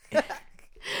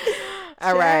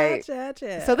 All right. Cha.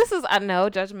 So this is, I know,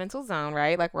 judgmental zone,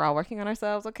 right? Like we're all working on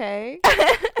ourselves, okay?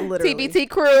 Literally. TBT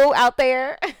crew out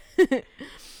there. All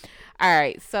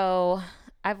right. So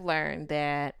I've learned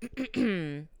that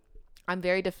I'm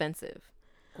very defensive.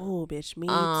 Oh, bitch, me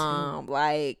too.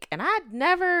 Like, and I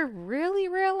never really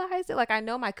realized it. Like, I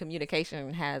know my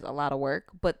communication has a lot of work,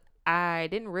 but I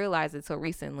didn't realize it till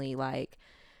recently. Like,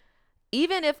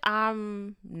 even if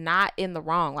I'm not in the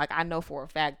wrong, like I know for a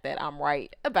fact that I'm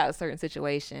right about a certain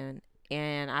situation,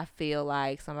 and I feel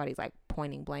like somebody's like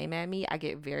pointing blame at me, I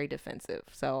get very defensive.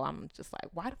 So I'm just like,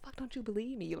 why the fuck don't you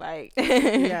believe me? Like,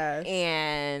 Yes.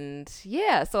 and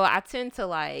yeah, so I tend to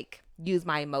like use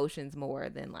my emotions more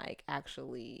than like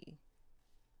actually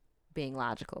being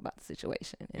logical about the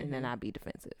situation, and then I'd be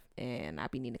defensive and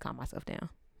I'd be needing to calm myself down.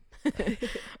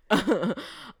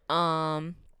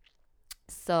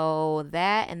 So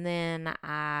that, and then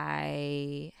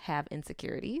I have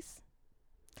insecurities.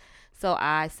 So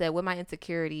I said with my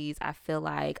insecurities, I feel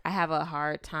like I have a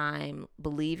hard time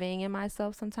believing in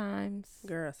myself sometimes.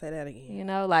 Girl, say that again. You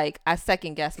know, like I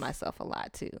second guess myself a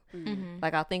lot too. Mm-hmm.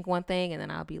 Like I'll think one thing and then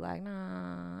I'll be like,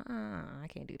 nah, I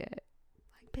can't do that.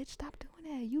 Like, bitch, stop doing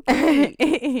that. You great.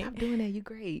 Stop doing that. You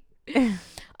great.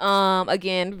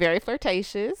 Again, very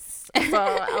flirtatious. So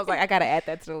I was like, I gotta add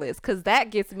that to the list because that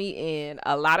gets me in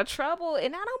a lot of trouble,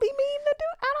 and I don't be meaning to do.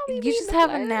 I don't be. You meaning just to have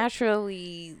a flirt.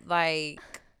 naturally like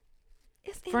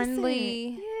It's friendly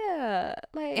innocent. Yeah,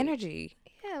 like energy.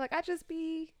 Yeah, like I just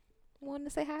be wanting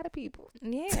to say hi to people.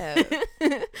 Yeah. You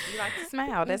like to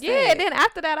smile. That's yeah. it. And then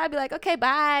after that, I'd be like, okay,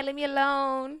 bye, leave me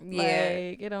alone. Yeah.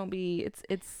 Like, it don't be. It's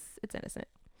innocent.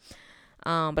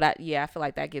 But I feel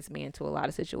like that gets me into a lot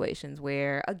of situations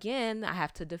where, again, I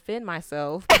have to defend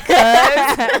myself because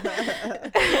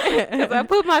I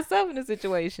put myself in a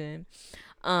situation.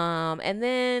 And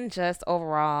then just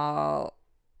overall,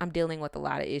 I'm dealing with a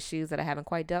lot of issues that I haven't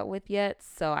quite dealt with yet.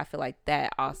 So I feel like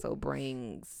that also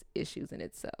brings issues in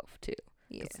itself too.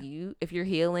 Yeah. If you're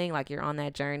healing, like you're on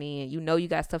that journey and you know you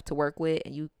got stuff to work with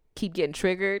and you keep getting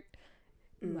triggered,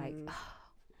 you're like, oh.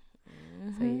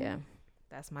 So yeah.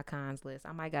 That's my cons list.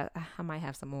 I might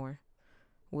have some more.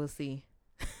 We'll see.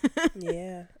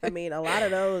 Yeah. I mean, a lot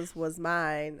of those was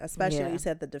mine, especially when Yeah. you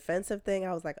said the defensive thing.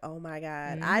 I was like, oh my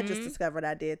God. I just discovered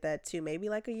I did that too, maybe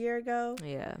like a year ago.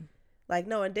 Yeah. Like,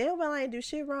 knowing damn well I ain't do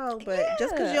shit wrong, but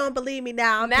just because Yeah. you don't believe me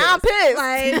now, I'm I'm pissed.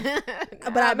 pissed.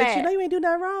 Like, but you know you ain't do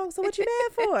nothing wrong, so what you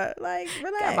mad for? Like,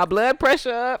 relax. Got my blood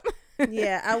pressure up.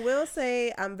 Yeah, I will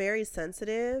say I'm very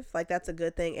sensitive. Like, that's a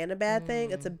good thing and a bad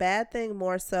thing. It's a bad thing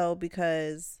more so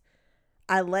because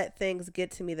I let things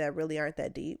get to me that really aren't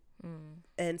that deep.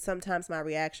 And sometimes my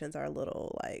reactions are a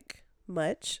little, like,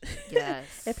 much.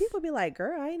 Yes. And people be like,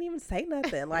 girl, I ain't even say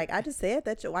nothing. Like, I just said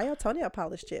that, why your toenail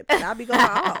polish chipped? And I'll be going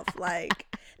off.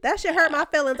 Like, that shit hurt my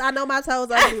feelings. I know my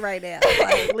toes ugly right now.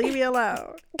 Like, leave me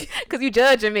alone. Because you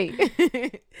judging me.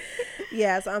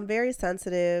 Yeah, so I'm very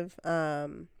sensitive.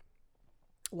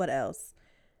 What else?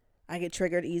 I get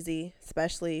triggered easy,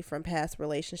 especially from past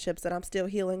relationships that I'm still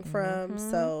healing from.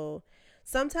 So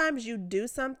sometimes you do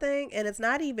something and it's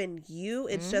not even you.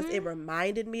 It's just it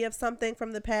reminded me of something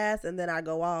from the past and then I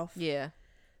go off. Yeah.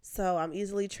 So I'm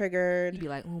easily triggered. You'd be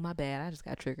like, oh, my bad. I just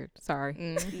got triggered.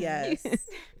 Sorry. Yes.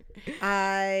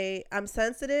 I'm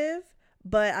sensitive,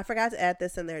 but I forgot to add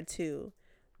this in there too.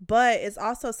 But it's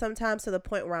also sometimes to the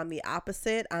point where I'm the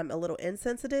opposite. I'm a little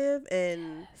insensitive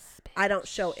and I don't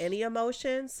show any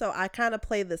emotion. So I kind of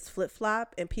play this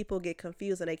flip-flop and people get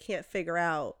confused and they can't figure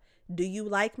out, do you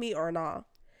like me or not?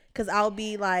 Because I'll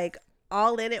be like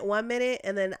all in it 1 minute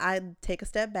and then I take a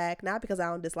step back. Not because I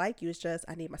don't dislike you. It's just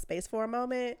I need my space for a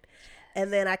moment.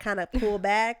 And then I kind of pull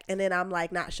back and then I'm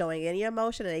like not showing any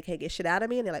emotion and they can't get shit out of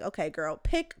me. And they're like, okay, girl,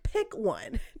 pick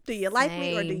one. Do you like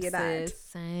me or do you not?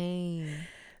 Same.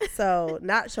 So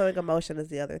not showing emotion is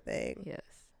the other thing. Yes.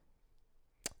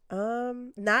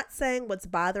 Not saying what's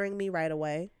bothering me right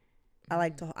away.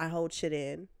 I hold shit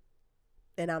in.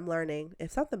 And I'm learning.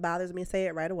 If something bothers me, say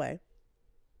it right away.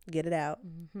 Get it out.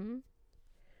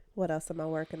 What else am I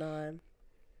working on?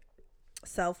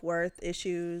 Self-worth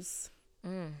issues.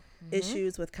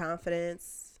 Issues with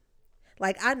confidence.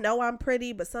 Like, I know I'm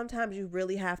pretty, but sometimes you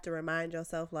really have to remind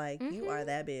yourself, like, you are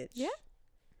that bitch. Yeah.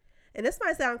 And this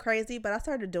might sound crazy, but I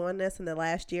started doing this in the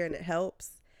last year and it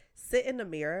helps. Sit in the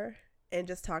mirror and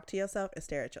just talk to yourself and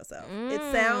stare at yourself. It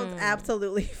sounds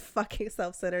absolutely fucking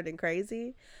self-centered and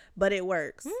crazy, but it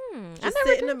works. Just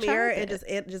sit in the mirror and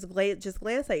just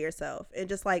glance at yourself and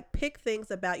just like pick things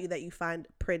about you that you find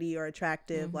pretty or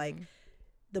attractive. Like,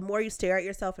 the more you stare at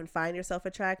yourself and find yourself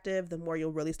attractive, the more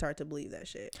you'll really start to believe that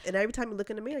shit. And every time you look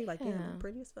in the mirror, you're like, damn, I'm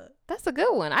pretty as fuck. That's a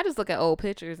good one. I just look at old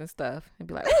pictures and stuff and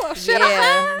be like, oh, shit.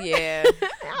 Yeah.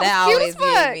 That always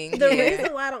be me. The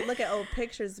reason why I don't look at old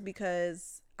pictures is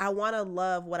because I want to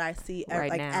love what I see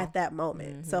at that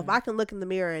moment. So if I can look in the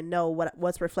mirror and know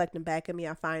what's reflecting back at me,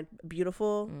 I find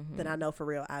beautiful, then I know for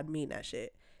real I mean that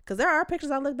shit. Because there are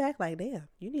pictures I look back like, damn,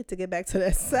 you need to get back to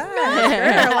that side,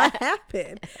 girl. What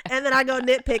happened? And then I go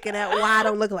nitpicking at why I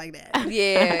don't look like that.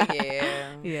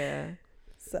 Yeah.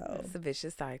 So it's a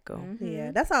vicious cycle.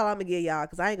 Yeah, that's all I'm gonna give y'all,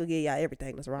 because I ain't gonna give y'all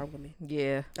everything that's wrong with me.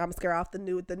 Yeah. I'm gonna scare off the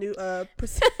new they want to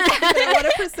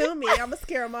pursue me. I'm gonna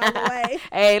scare them all away.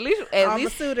 Hey, at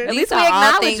least we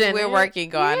acknowledge we're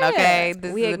working on. Yeah. Okay,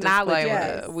 this we is acknowledge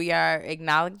it. We are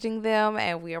acknowledging them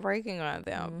and we are working on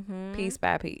them piece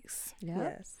by piece.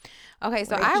 Yes. Okay,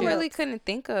 so I really couldn't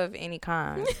think of any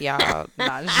cons, y'all.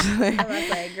 Not just I was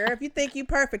like, girl, if you think you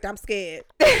perfect, I'm scared.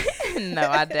 No,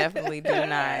 I definitely do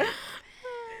not.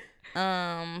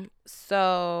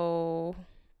 So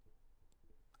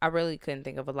I really couldn't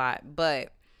think of a lot,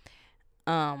 but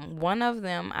one of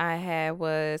them I had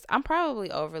was I'm probably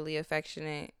overly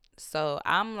affectionate. So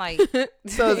I'm like,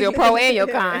 so it's your pro and your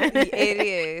con. It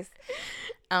is.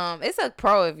 It's a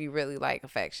pro if you really like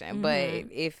affection, but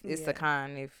if it's a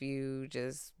con if you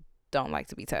just don't like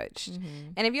to be touched.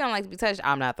 And if you don't like to be touched,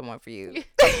 I'm not the one for you.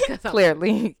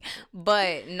 Clearly.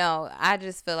 But no, I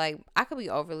just feel like I could be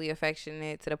overly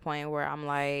affectionate to the point where I'm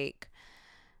like,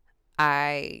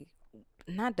 I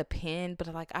not depend,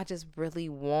 but like I just really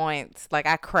want, like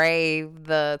I crave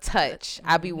the touch.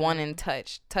 I be wanting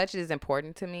touch. Touch is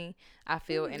important to me. I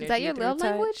feel energy. Is that your love touch.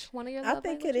 language? One of your love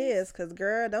languages? I think it is, because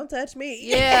girl, don't touch me.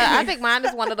 Yeah, I think mine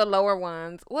is one of the lower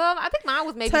ones. Well, I think mine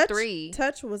was maybe 3.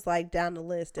 Touch was like down the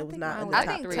list. It was not in the I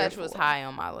top think 3 touch was high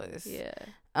on my list. Yeah.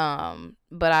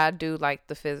 But I do like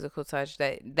the physical touch.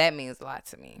 That means a lot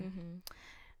to me.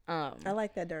 I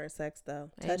like that during sex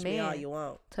though. Touch me all you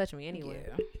want. Touch me anyway.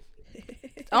 Yeah.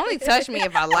 Only touch me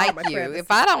if I like you. If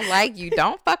I don't like you,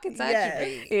 don't fucking touch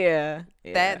me. Yeah.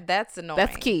 That's annoying.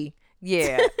 That's key.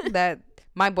 Yeah. That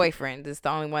my boyfriend is the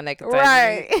only one that can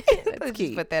touch me. Let's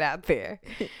just put that out there.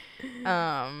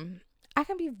 I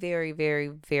can be very, very,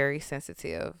 very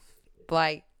sensitive.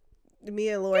 Like me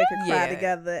and Lori could cry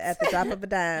together at the drop of a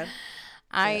dime.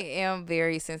 I am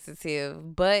very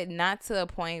sensitive, but not to a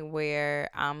point where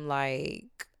I'm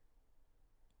like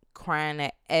crying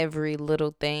at every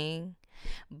little thing.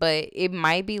 But it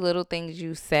might be little things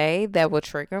you say that will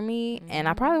trigger me, and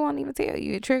I probably won't even tell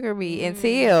you it triggered me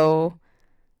until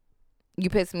you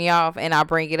piss me off, and I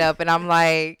bring it up, and I'm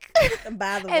like,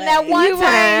 by the way, and that one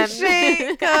time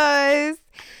shit, cause.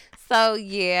 So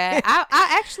yeah,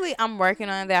 I'm working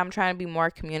on that. I'm trying to be more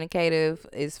communicative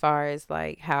as far as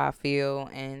like how I feel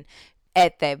and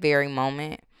at that very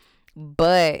moment.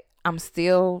 But I'm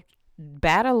still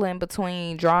battling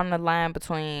between drawing the line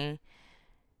between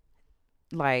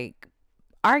like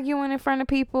arguing in front of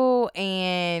people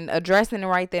and addressing it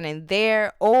right then and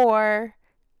there, or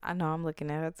I know I'm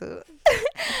looking at her too,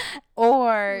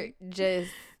 or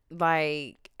just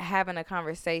like having a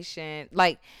conversation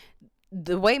like.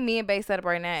 The way me and Bae set up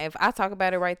right now, if I talk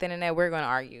about it right then and there, we're going to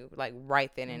argue, like, right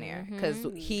then and there. Because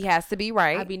he has to be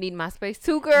right. I be needing my space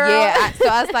too, girl. Yeah. So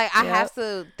I was like, I have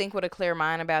to think with a clear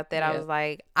mind about that. I was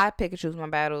like, I pick and choose my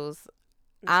battles.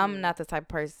 I'm not the type of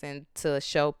person to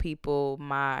show people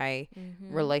my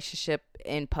relationship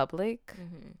in public,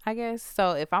 I guess.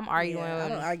 So if I'm arguing, I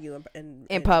don't argue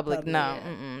in public. No,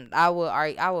 I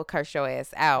will curse your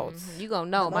ass out. You gonna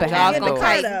know my jaw's gonna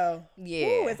tighten. Yeah,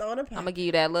 ooh, it's on a I'm gonna give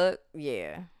you that look.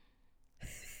 Yeah.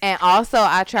 And also,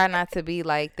 I try not to be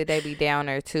like the Debbie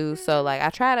Downer too. So like,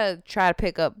 I try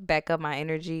to back up my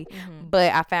energy,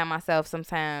 but I found myself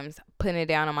sometimes putting it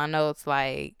down on my notes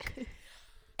like.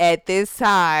 At this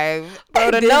time,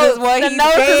 the notes what he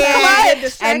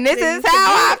said, and this is how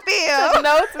I feel. The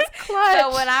notes is clutch.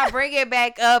 So when I bring it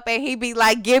back up, and he be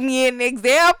like, "Give me an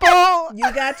example."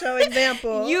 You got your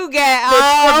example. You got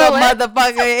all the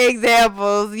motherfucking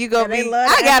examples. You gonna be?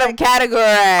 I got them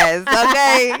categorized.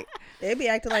 Okay. They be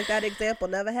acting like that example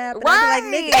never happened. Right. I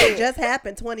be like, nigga, it just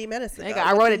happened 20 minutes ago. Nigga,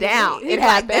 I wrote it down. It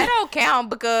happened. That don't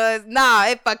count because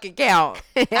it fucking count.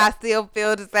 I still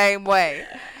feel the same way.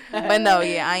 But no,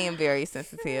 yeah, I am very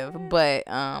sensitive. But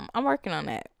I'm working on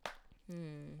that.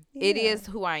 It is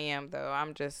who I am, though.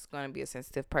 I'm just gonna be a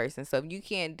sensitive person. So if you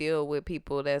can't deal with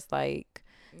people that's like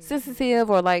sensitive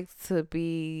or like to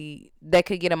be that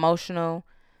could get emotional,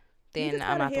 then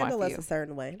I'm not the one handle for us you. a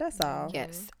certain way. That's all.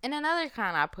 Yes. And another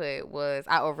kind I put was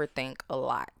I overthink a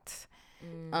lot.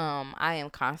 I am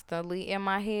constantly in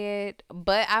my head,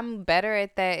 but I'm better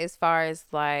at that as far as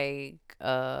like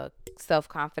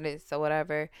self-confidence or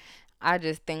whatever. I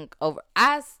just think over.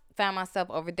 Found myself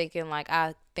overthinking. Like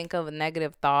I think of a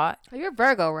negative thought. Oh, you're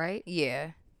Virgo, right?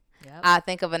 Yeah. Yep. I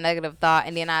think of a negative thought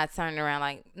and then I turn around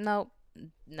like, nope,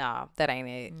 no, that ain't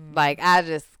it. Like I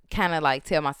just kind of like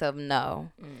tell myself no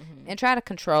and try to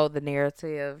control the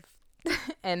narrative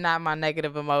and not my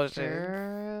negative emotions.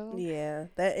 Girl. Yeah,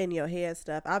 that in your head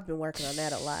stuff. I've been working on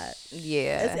that a lot.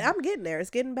 Yeah. I'm getting there. It's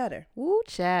getting better. Woo,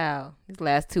 child. These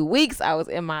last 2 weeks, I was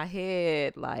in my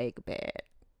head like bad.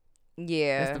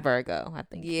 Yeah. That's the Virgo, I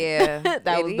think. Yeah.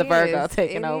 That was the Virgo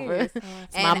taking over. Is. My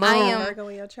And I moon. am Virgo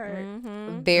in your chart.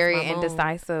 very It's my moon.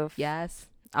 indecisive. Yes.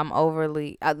 I'm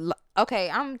overly okay,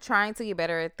 I'm trying to get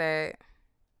better at that.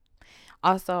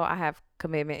 Also, I have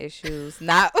commitment issues.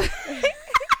 Not Lord,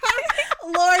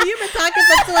 you've been talking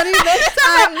for 20 minutes.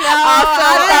 I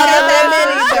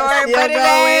know. But it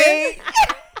ain't.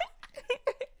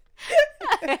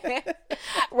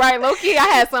 Right, low key, I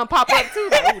had some pop up too.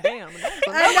 Like, oh, damn. I know.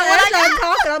 As I'm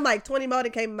talking, I'm like 20 more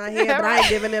that came in my head, but I ain't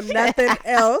giving them nothing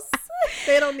else.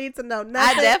 They don't need to know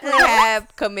nothing. I definitely else.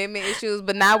 have commitment issues,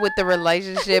 but not with the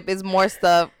relationship. It's more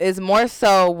stuff. It's more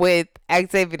so with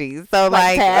activities. So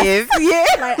like if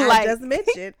like I just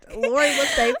mentioned, Lori will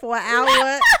stay for an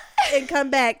hour and come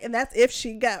back, and that's if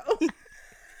she go.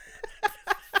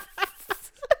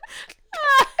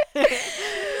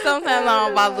 sometimes I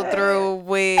don't follow through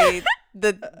with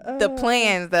the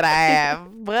plans that I have,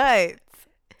 but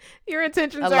your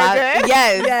intentions a are lot. good.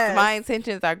 Yes, my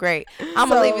intentions are great. I'm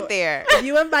gonna leave it there. If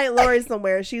you invite Lori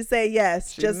somewhere, she say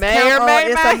yes. She Just may count or on may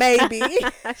it's not. a maybe.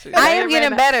 I am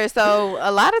getting better, so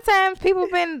a lot of times people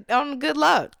been on good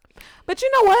luck. But you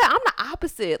know what? I'm the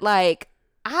opposite. Like,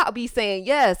 I'll be saying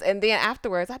yes, and then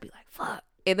afterwards, I'll be like, fuck.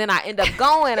 And then I end up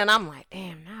going, and I'm like,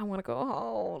 damn, now I want to go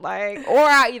home. Like, or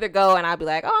I either go and I'll be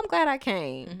like, oh, I'm glad I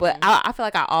came. But I feel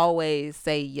like I always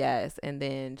say yes, and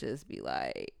then just be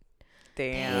like,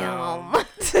 damn. Now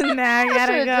I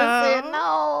gotta go. Just said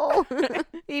no.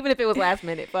 Even if it was last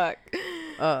minute, fuck.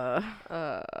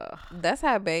 That's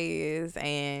how Bay is,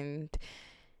 and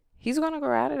he's gonna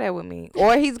grow out of that with me,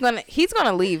 or he's gonna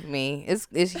leave me. He's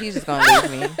just gonna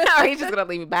leave me. No, he's just gonna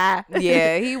leave me. Bye.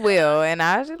 Yeah, he will, and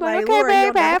I was just like, okay, Lori,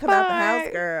 you babe, don't gotta have come out the fun.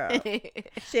 house, girl.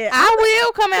 Shit, I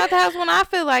will come out the house when I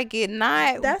feel like it.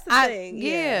 Not that's the thing.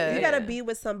 Yeah, you gotta be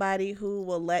with somebody who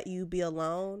will let you be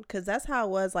alone, because that's how it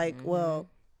was. Like, well,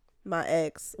 my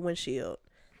ex Windshield,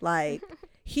 like.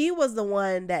 He was the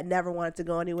one that never wanted to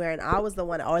go anywhere, and I was the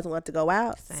one that always wanted to go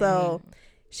out. Same. So,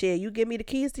 shit, you give me the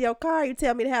keys to your car, you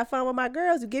tell me to have fun with my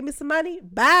girls, you give me some money,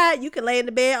 bye. You can lay in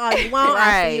the bed all you want.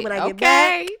 I'll see you when I get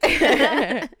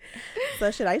back.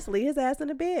 So, shit, I used to leave his ass in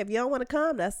the bed. If you don't want to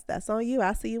come, that's on you.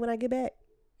 I'll see you when I get back.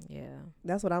 Yeah,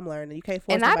 that's what I'm learning. You can't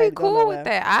force. And I be cool with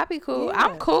that. I be cool. Yeah.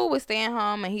 I'm cool with staying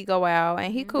home and he go out,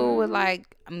 and he cool with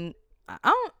like. I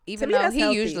don't even know he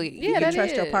healthy. usually you can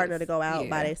trust your partner to go out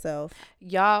by themselves.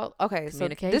 Y'all, okay, so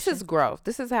this is growth.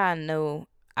 This is how I knew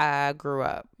I grew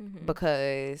up,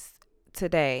 because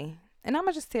today, and I'm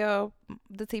gonna just tell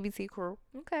the TBT crew,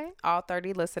 okay, all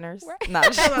 30 listeners, right.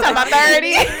 not just about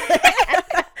 30.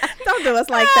 Don't do us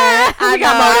like that. I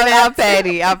know, I'm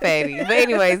petty. But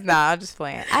anyways, I'm just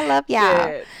playing. I love y'all.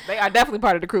 Yeah, they are definitely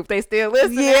part of the group. They still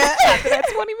listen. Yeah, after that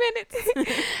 20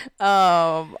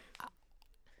 minutes.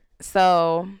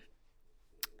 So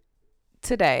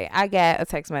today I got a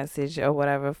text message or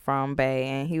whatever from Bay,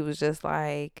 and he was just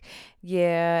like,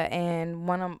 yeah, and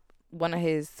one of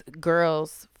his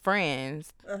girls'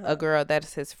 friends, a girl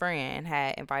that's his friend,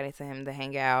 had invited to him to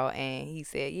hang out, and he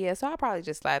said, yeah, so I'll probably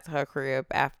just slide to her crib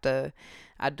after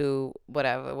I do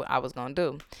whatever I was gonna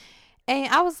do.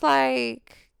 And I was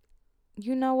like,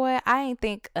 you know what? I ain't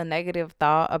think a negative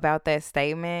thought about that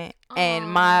statement. And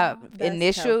my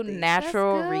initial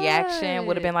natural reaction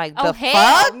would have been like, the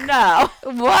fuck? No.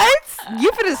 What?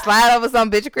 You finna slide over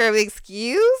some bitch crib?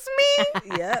 Excuse me?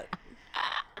 Yep.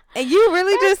 And you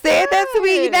really just said that to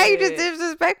me? Now you just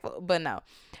disrespectful. But no.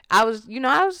 I was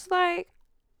just like,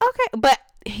 okay. But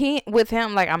with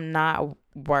him, like, I'm not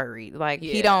worried. Like,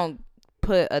 he don't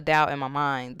put a doubt in my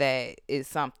mind that it's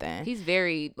something. He's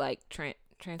very, like,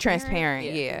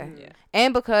 transparent, yeah.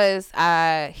 And because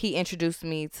he introduced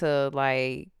me to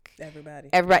like everybody,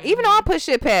 even though I put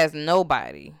shit past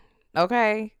nobody,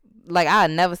 okay, like, I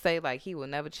never say like he will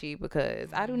never cheat, because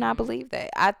I do not believe that.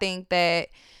 I think that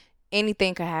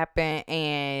anything could happen,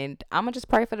 and I'm gonna just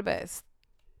pray for the best.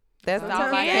 That's all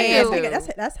Sometimes I you can can do.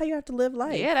 do. That's how you have to live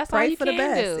life. Yeah, that's pray all you for the can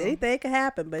best. do. Anything can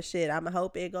happen, but shit, I'ma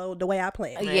hope it go the way I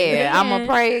plan. Right? Yeah, I'm gonna Yeah.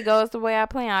 pray it goes the way I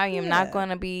plan. I am not Yeah.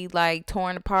 gonna be like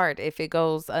torn apart if it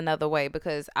goes another way,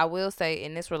 because I will say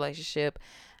in this relationship,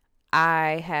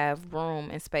 I have room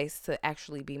and space to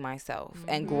actually be myself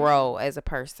and grow as a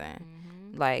person.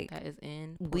 Like, That is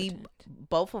important. we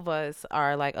both of us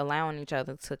are like allowing each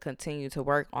other to continue to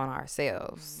work on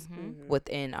ourselves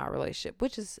within our relationship,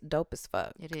 which is dope as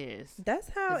fuck. It is. That's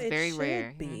how It's it very should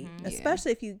rare. be, Mhm.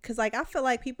 especially if you, because like I feel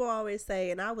like people always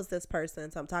say, and I was this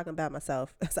person, so I'm talking about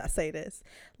myself as I say this.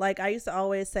 Like I used to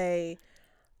always say,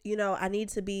 you know, I need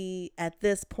to be at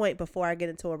this point before I get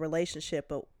into a relationship,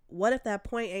 but what if that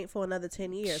point ain't for another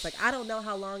 10 years? Like I don't know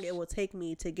how long it will take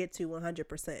me to get to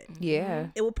 100%. Yeah.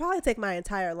 It will probably take my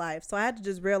entire life. So I had to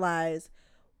just realize,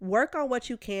 work on what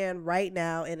you can right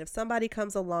now, and if somebody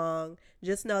comes along,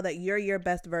 just know that you're your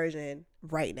best version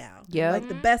right now. Yep. Like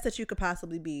the best that you could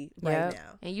possibly be right Yep.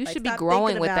 now. And you Like, should be stop growing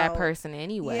thinking with that about- person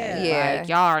anyway. Yeah. Like,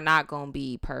 y'all are not going to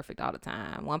be perfect all the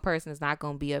time. One person is not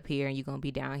going to be up here and you're going to be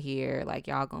down here. Like,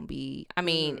 y'all going to be, I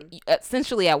mean,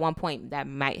 essentially at one point that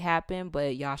might happen,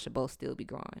 but y'all should both still be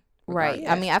growing. Right. Regardless.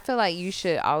 I mean, I feel like you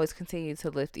should always continue to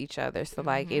lift each other. So,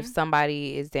 like, if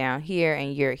somebody is down here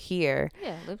and you're here,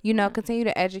 Yeah. you know, continue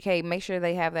to educate. Make sure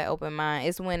they have that open mind.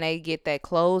 It's when they get that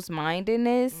closed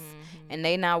mindedness and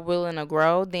they not willing to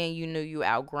grow, then you knew you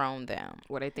outgrown them.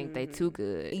 Or they think they too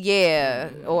good. Yeah,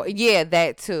 or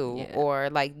that too, Yeah. or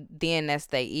like then that's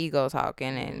their ego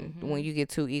talking, and when you get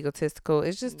too egotistical,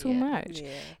 it's just too much. Yeah,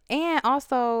 And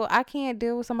also, I can't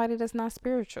deal with somebody that's not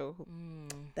spiritual.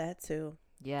 that too.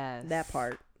 Yes. That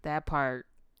part. That part.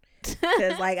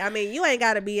 Because, like, I mean, you ain't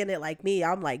got to be in it like me.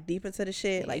 I'm, like, deep into the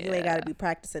shit. Like, you ain't got Yeah. to be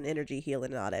practicing energy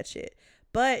healing and all that shit.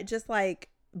 But just, like,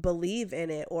 believe in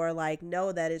it, or, like,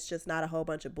 know that it's just not a whole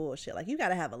bunch of bullshit. Like, you got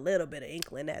to have a little bit of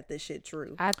inkling that this shit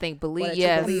true. I think believe. What you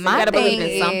Yes. believe You in. My gotta believe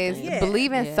thing in something. is Yeah.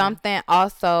 believe in Yeah. something.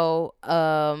 Also,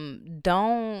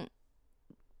 don't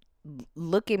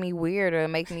look at me weird or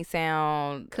make me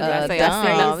sound 'Cause I say I see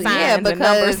dumb. the Yeah, signs and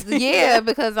because numbers.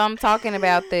 because I'm talking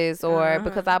about this, or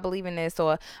because I believe in this,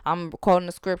 or I'm quoting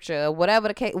the scripture, or whatever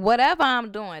the case, whatever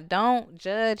I'm doing. Don't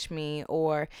judge me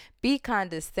or be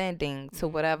condescending to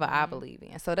whatever I believe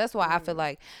in. So that's why I feel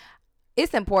like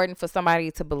it's important for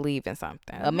somebody to believe in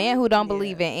something. A man who don't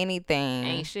believe in anything,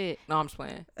 Ain't shit. No, I'm just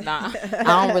playing. Nah. I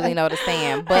don't really know the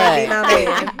saying, Can't be my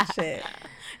but man. Shit.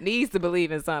 Needs to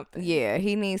believe in something. yeah,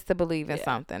 he needs to believe in Yeah.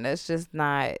 something. That's just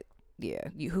not. Yeah,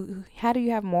 how do you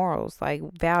have morals, like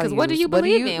values? Because what do you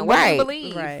believe in? What do you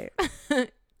believe? Right.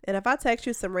 And if I text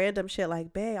you some random shit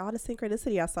like, babe, all the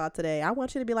synchronicity I saw today, I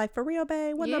want you to be like, for real,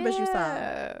 babe, what numbers you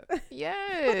saw?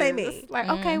 Yeah. What they mean? Like,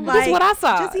 okay, well, Like, this is what I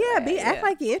saw. Just, act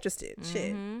like you're interested.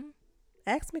 Shit. Mhm.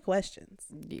 Ask me questions.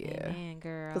 Yeah. Man,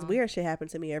 girl. Because weird shit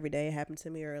happened to me every day. It happened to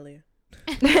me earlier.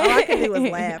 All I can do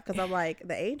is laugh because I'm like,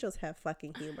 the angels have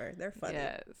fucking humor. They're funny.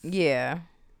 Yes. Yeah.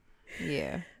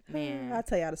 Yeah. Man. I'll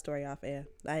tell y'all the story off air.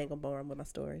 I ain't gonna bore them with my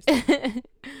stories.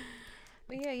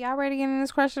 But yeah, y'all ready to get in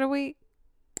this question of the week?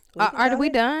 We can Are go we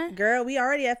ahead. done? Girl, we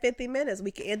already at 50 minutes.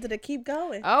 We can end it and keep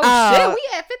going. Oh, Uh, shit.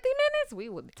 We at 50 minutes? We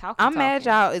would be talking. I'm mad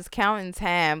y'all is counting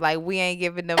time. Like, we ain't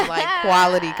giving them like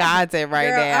quality content right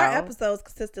Girl, now. our episodes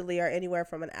consistently are anywhere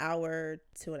from an hour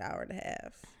to an hour and a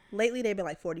half. Lately, they've been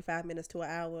like 45 minutes to an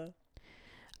hour.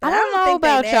 I And don't know think they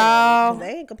about mad, y'all. 'cause they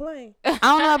ain't complain. I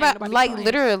don't know Ain't about nobody like playing.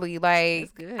 literally like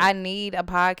That's good. I need a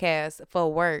podcast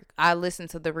for work. I listen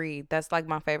to The Read. That's like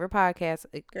my favorite podcast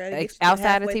Girl, they get you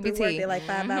outside of halfway through work, TBT. They're like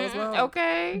 5 hours long.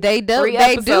 Okay. They do, 3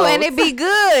 they do, and it episodes. be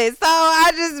good. So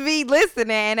I just be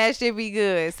listening, and that should be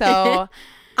good. So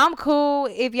I'm cool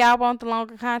if y'all want the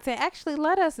longer content. Actually,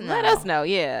 let us know. Let us know,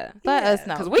 yeah. Let us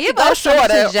know. 'Cause we Give can go us some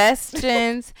shorter.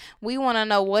 suggestions. We want to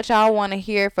know what y'all want to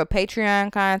hear for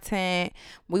Patreon content.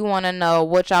 We want to know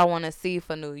what y'all want to see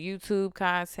for new YouTube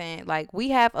content. Like, we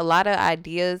have a lot of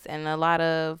ideas and a lot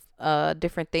of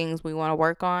different things we want to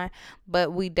work on,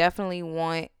 but we definitely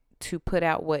want to put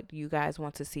out what you guys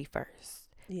want to see first,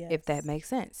 if that makes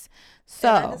sense. So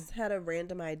And I just had a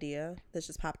random idea that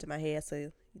just popped in my head.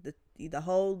 So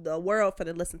the world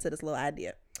finna listen to this little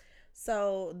idea.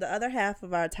 So the other half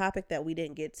of our topic that we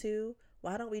didn't get to,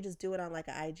 why don't we just do it on like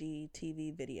an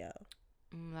IGTV video?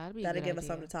 That'd be a That'll good give us idea.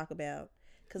 something to talk about.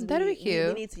 Because That'd be we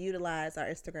cute. need to utilize our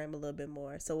Instagram a little bit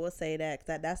more. So we'll say that,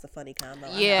 'cause that's a funny combo.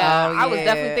 Yeah, Oh, I was yeah.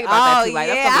 definitely thinking about that too. Like,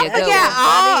 that's gonna be a good forgot one.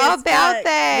 all Funny as about fuck.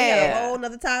 that. We got a whole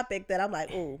nother topic that I'm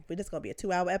like, ooh, we're just gonna be a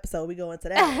 2-hour episode. We go into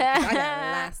that. 'Cause I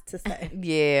got lots to say.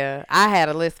 Yeah, I had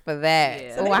a list for that.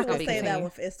 Yeah. So Oh, I maybe we'll could save that continue.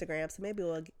 one for Instagram. So maybe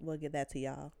we'll get that to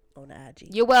y'all on the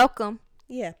IG. You're welcome.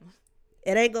 Yeah.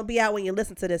 It ain't gonna be out when you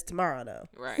listen to this tomorrow though.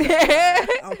 Right.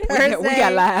 On Thursday, we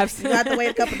got lives. you have to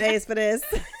wait a couple days for this.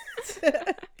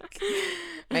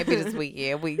 Maybe this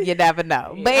weekend. You never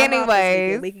know. But I'm off this weekend.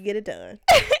 anyways, we can get it done.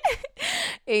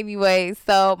 anyway,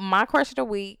 so my question of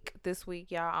the week this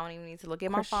week, y'all. I don't even need to look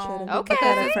at my Question of phone the week.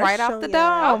 because Okay. it's right off the Question,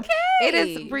 dome. Okay. It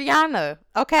is Rihanna.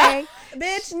 Okay.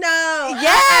 Bitch, no.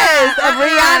 Yes,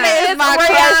 Rihanna is It's my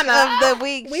Rihanna. crush of the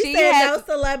week. We She said has. no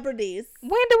celebrities.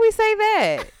 When did we say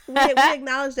that? We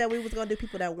acknowledged that we was gonna do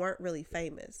people that weren't really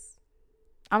famous.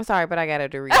 I'm sorry, but I gotta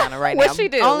do Rihanna right What now. she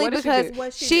do? Only What did she because do?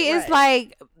 What she did, is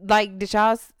like. Did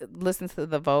y'all listen to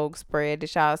the Vogue spread?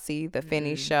 Did y'all see the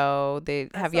Finney show?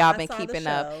 Have y'all been I saw the keeping show.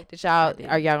 up? Did y'all? didn't.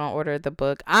 Are y'all gonna order the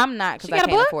book? I'm not because She I got a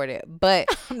can't book? afford it. But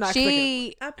I'm not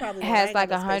she I probably has like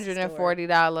 $140.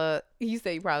 $140. You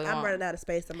say you probably I'm won't. running out of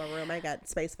space in my room. I ain't got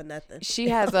space for nothing. She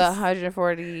has a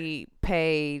 140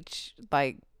 page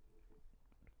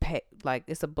like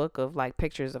it's a book of like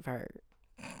pictures of her.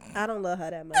 I don't love her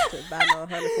that much to buy no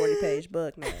 140-page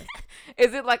book now.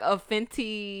 Is it like a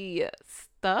Fenty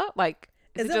stuff? Like,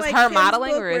 is it just like her Kim's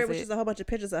modeling, book or where is which it? is a whole bunch of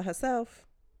pictures of herself?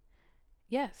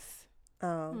 Yes.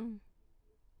 Mm.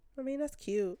 I mean, that's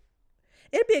cute.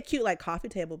 It'd be a cute like coffee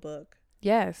table book,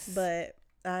 Yes. but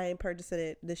I ain't purchasing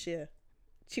it this year.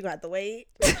 She gonna have to wait.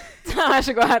 I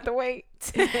should go have to wait.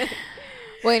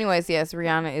 Well, anyways, yes,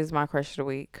 Rihanna is my crush of the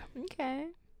week. Okay.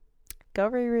 Go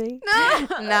Riri.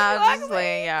 No, Nah, I'm just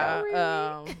playing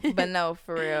y'all. But no,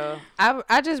 for real.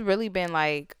 I just really been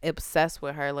like obsessed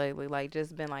with her lately. Like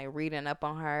just been like reading up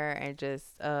on her and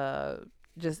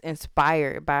just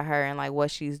inspired by her and like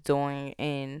what she's doing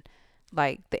in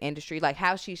like the industry, like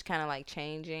how she's kind of like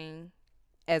changing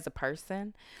as a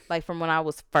person. Like from when I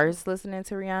was first listening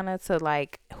to Rihanna to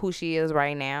like who she is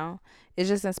right now. It's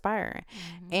just inspiring.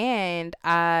 Mm-hmm. And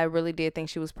I really did think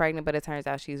she was pregnant, but it turns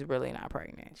out she's really not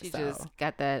pregnant. She so. just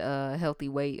got that healthy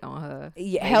weight on her.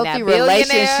 Yeah, Dating healthy that billionaire.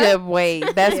 relationship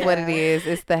weight. That's what it Yeah. is.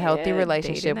 It's the healthy Yeah,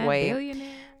 relationship dating that weight.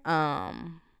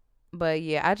 billionaire. But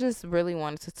yeah, I just really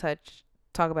wanted to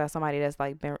talk about somebody that's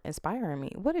like been inspiring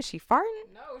me. What is she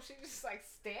farting? No, she just like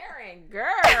staring, girl.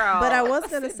 But I was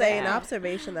gonna Sit say an down.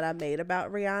 observation that I made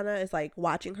about Rihanna is like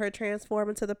watching her transform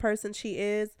into the person she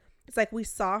is. It's like we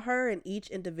saw her in each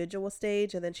individual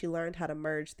stage, and then she learned how to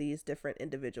merge these different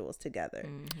individuals together.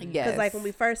 Mhm. Yes. Because like when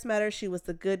we first met her, she was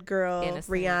the good girl, Innocent.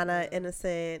 Rihanna,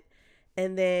 innocent,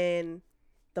 and then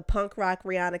the punk rock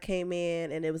Rihanna came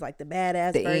in, and it was like the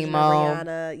badass The version emo. of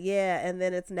Rihanna. Yeah, and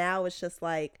then it's just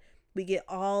like we get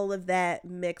all of that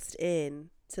mixed in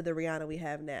to the Rihanna we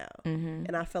have now. Mm-hmm.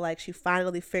 And I feel like she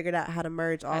finally figured out how to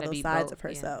merge all How to those be sides both, of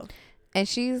herself. And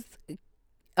she's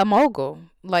a mogul.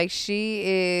 Like she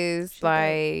is She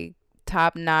like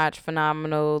top notch,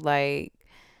 phenomenal, like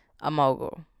a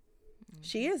mogul.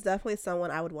 She is definitely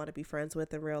someone I would want to be friends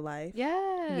with in real life.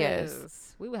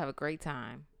 Yes. We would have a great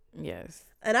time. Yes.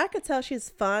 And I could tell she's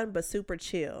fun but super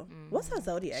chill. What's her Mhm.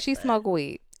 zodiac? She sign? smoke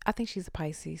weed. I think she's a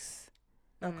Pisces.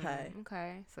 Okay.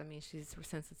 Okay. So I mean, she's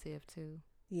sensitive too.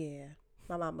 Yeah.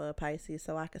 My mama a Pisces,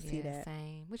 so I could see that.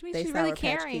 Same. Which means They she's really Sour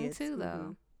Patch caring Kids. too,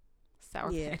 though.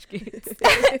 Sour Yeah. Patch Kids.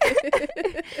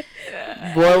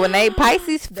 Boy, when they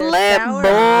Pisces They're flip, sour.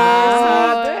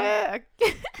 boy.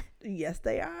 Yes,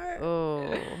 they are.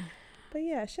 Oh. But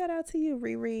yeah, shout out to you,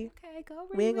 Riri. Okay, go.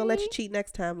 We ain't gonna let you cheat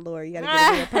next time, Laura. You gotta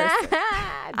get a real person.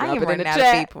 I ain't running out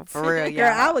of people for real, y'all.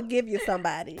 Girl, I would give you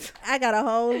somebody. I got a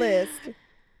whole list.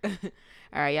 All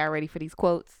right, y'all ready for these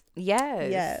quotes?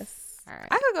 Yes. Yes. All right.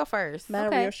 I could go first. Mine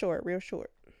Okay. real short, real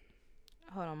short.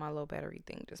 Hold on, my little battery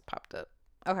thing just popped up.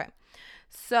 Okay.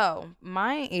 So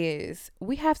mine is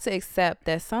we have to accept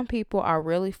that some people are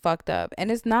really fucked up and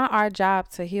it's not our job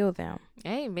to heal them.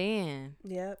 Amen.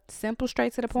 Yep. Simple,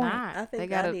 straight to the It's point. not. I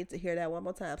think I need to hear that one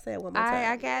more time. Say it one more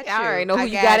time. I got you. I already know who I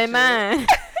you got in you. mind.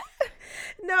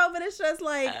 No, but it's just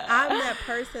like I'm that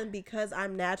person because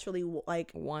I'm naturally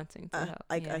like Wanting to help.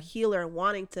 a healer and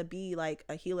wanting to be like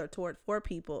a healer for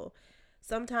people.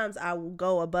 Sometimes I will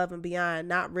go above and beyond,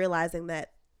 not realizing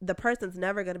that the person's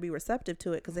never going to be receptive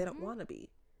to it because they don't want to be.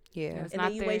 Yeah. It's And not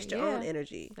then you their- waste your own yeah.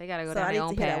 energy. They gotta go So down I their need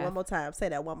own to hear that path. one more time. Say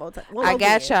that one more time. I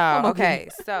got y'all. more Okay.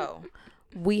 So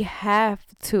we have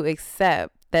to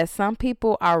accept that some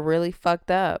people are really fucked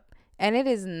up and it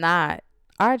is not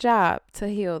our job to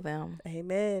heal them.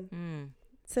 Amen.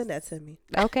 Send that to me.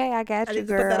 Okay, I got I you, need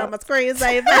to put that girl. on my screen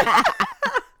saver.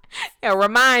 A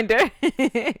reminder.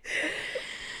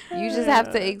 You just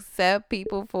have to accept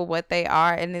people for what they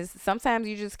are, and sometimes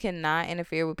you just cannot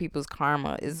interfere with people's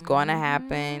karma. It's going to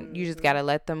happen. You just got to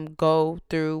let them go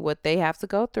through what they have to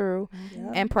go through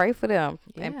Yep. and pray for them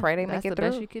and Yeah, pray they that's make it the through.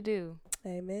 best you could do.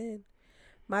 Amen.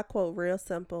 My quote, real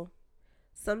simple.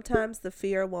 Sometimes the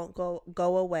fear won't go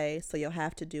away, so you'll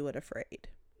have to do it afraid.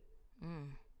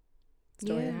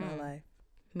 Story of my Yeah. life.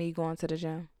 Me going to the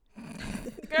gym.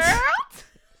 Girl.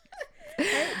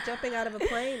 Hey, jumping out of a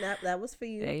plane, that was for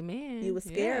you. Amen. You was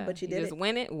scared, but you did just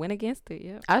it. went against it.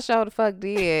 Yeah. I sure the fuck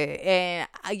did. And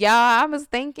y'all, I was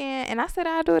thinking, and I said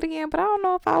I'll do it again, but I don't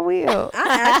know if I will.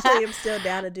 I actually am still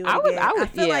down to do it I would- again. I would-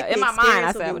 feel yeah, like in the my mind, I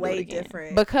experience said I will would be do it way again.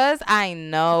 different. Because I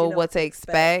know what to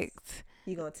expect.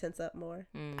 You're going to tense up more.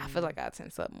 I feel like I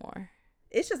tense up more.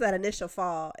 It's just that initial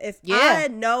fall. If Yeah. I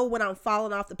know when I'm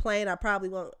falling off the plane, I probably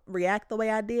won't react the way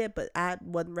I did, but I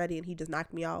wasn't ready and he just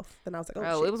knocked me off. And I was like, oh,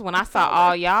 Bro, shit. it was when I saw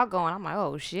all y'all going. I'm like,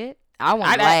 oh shit. I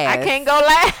want I last. can't go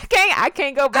last. I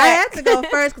can't go I back. had to go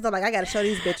first because I'm like, I got to show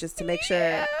these bitches to make sure.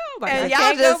 Yeah, like, And I y'all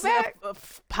can't go just back.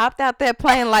 popped out that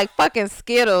plane like fucking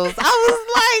Skittles.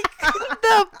 I was like,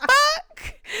 the fuck?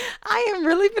 I am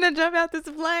really gonna jump out this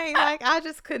plane. Like, I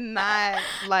just could not.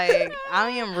 Like, I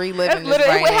am reliving That's this literally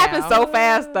right what now. happened so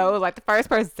fast though. It was like the first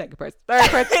person, second person, third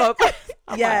person. fourth person.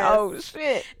 I'm Yes. like, oh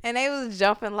shit. And they was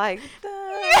jumping like,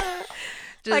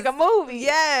 just, Like a movie.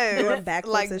 Yeah, Doing backflips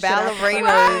like and shit out the plane.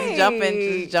 ballerinas jumping,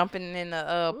 Right. just jumping in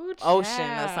the Ooh, ocean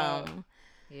or child. something.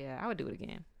 Yeah, I would do it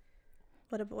again.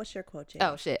 What's your quote, Jay?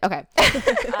 Oh shit. Okay.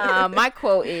 My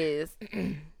quote is,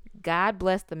 "God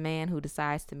bless the man who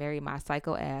decides to marry my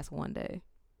psycho ass one day."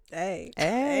 Hey.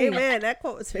 Hey. Amen. That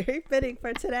quote was very fitting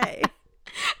for today.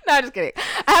 No, just kidding.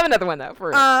 I have another one though. For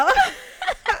real. I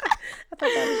thought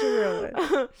that was your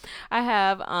real one. I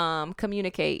have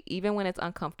communicate even when it's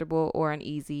uncomfortable or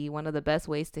uneasy. One of the best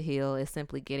ways to heal is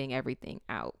simply getting everything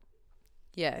out.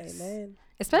 Yes, Amen.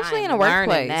 especially I'm in a learning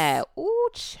workplace. That. Ooh,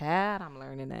 Chad, I'm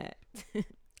learning that.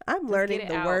 I'm get learning it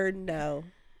the out. word no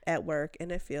at work,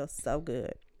 and it feels so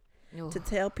good to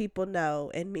tell people no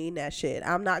and mean that shit.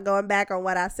 I'm not going back on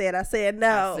what I said. I said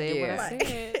no. I said what I Like,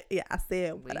 said. yeah, I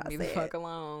said what Leave I me the said. fuck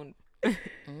alone.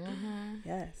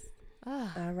 Yes.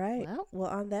 Ah, All right. well. Well,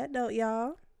 on that note,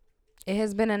 y'all. It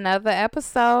has been another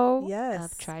episode.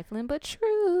 Yes. Of trifling but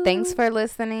true. Thanks for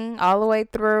listening all the way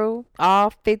through.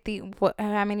 All 50.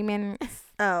 How many minutes?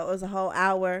 Oh, it was a whole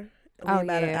hour. We Oh,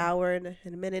 about an yeah. hour and a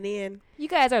minute in. You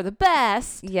guys are the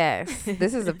best. Yes.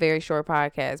 This is a very short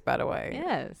podcast, by the way.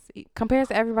 Yes. Compared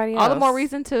to everybody else. All the more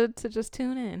reason to just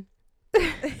tune in.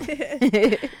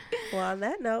 Well, on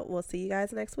that note, we'll see you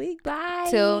guys next week. Bye.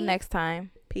 Till next time.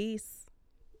 Peace.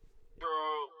 Girl.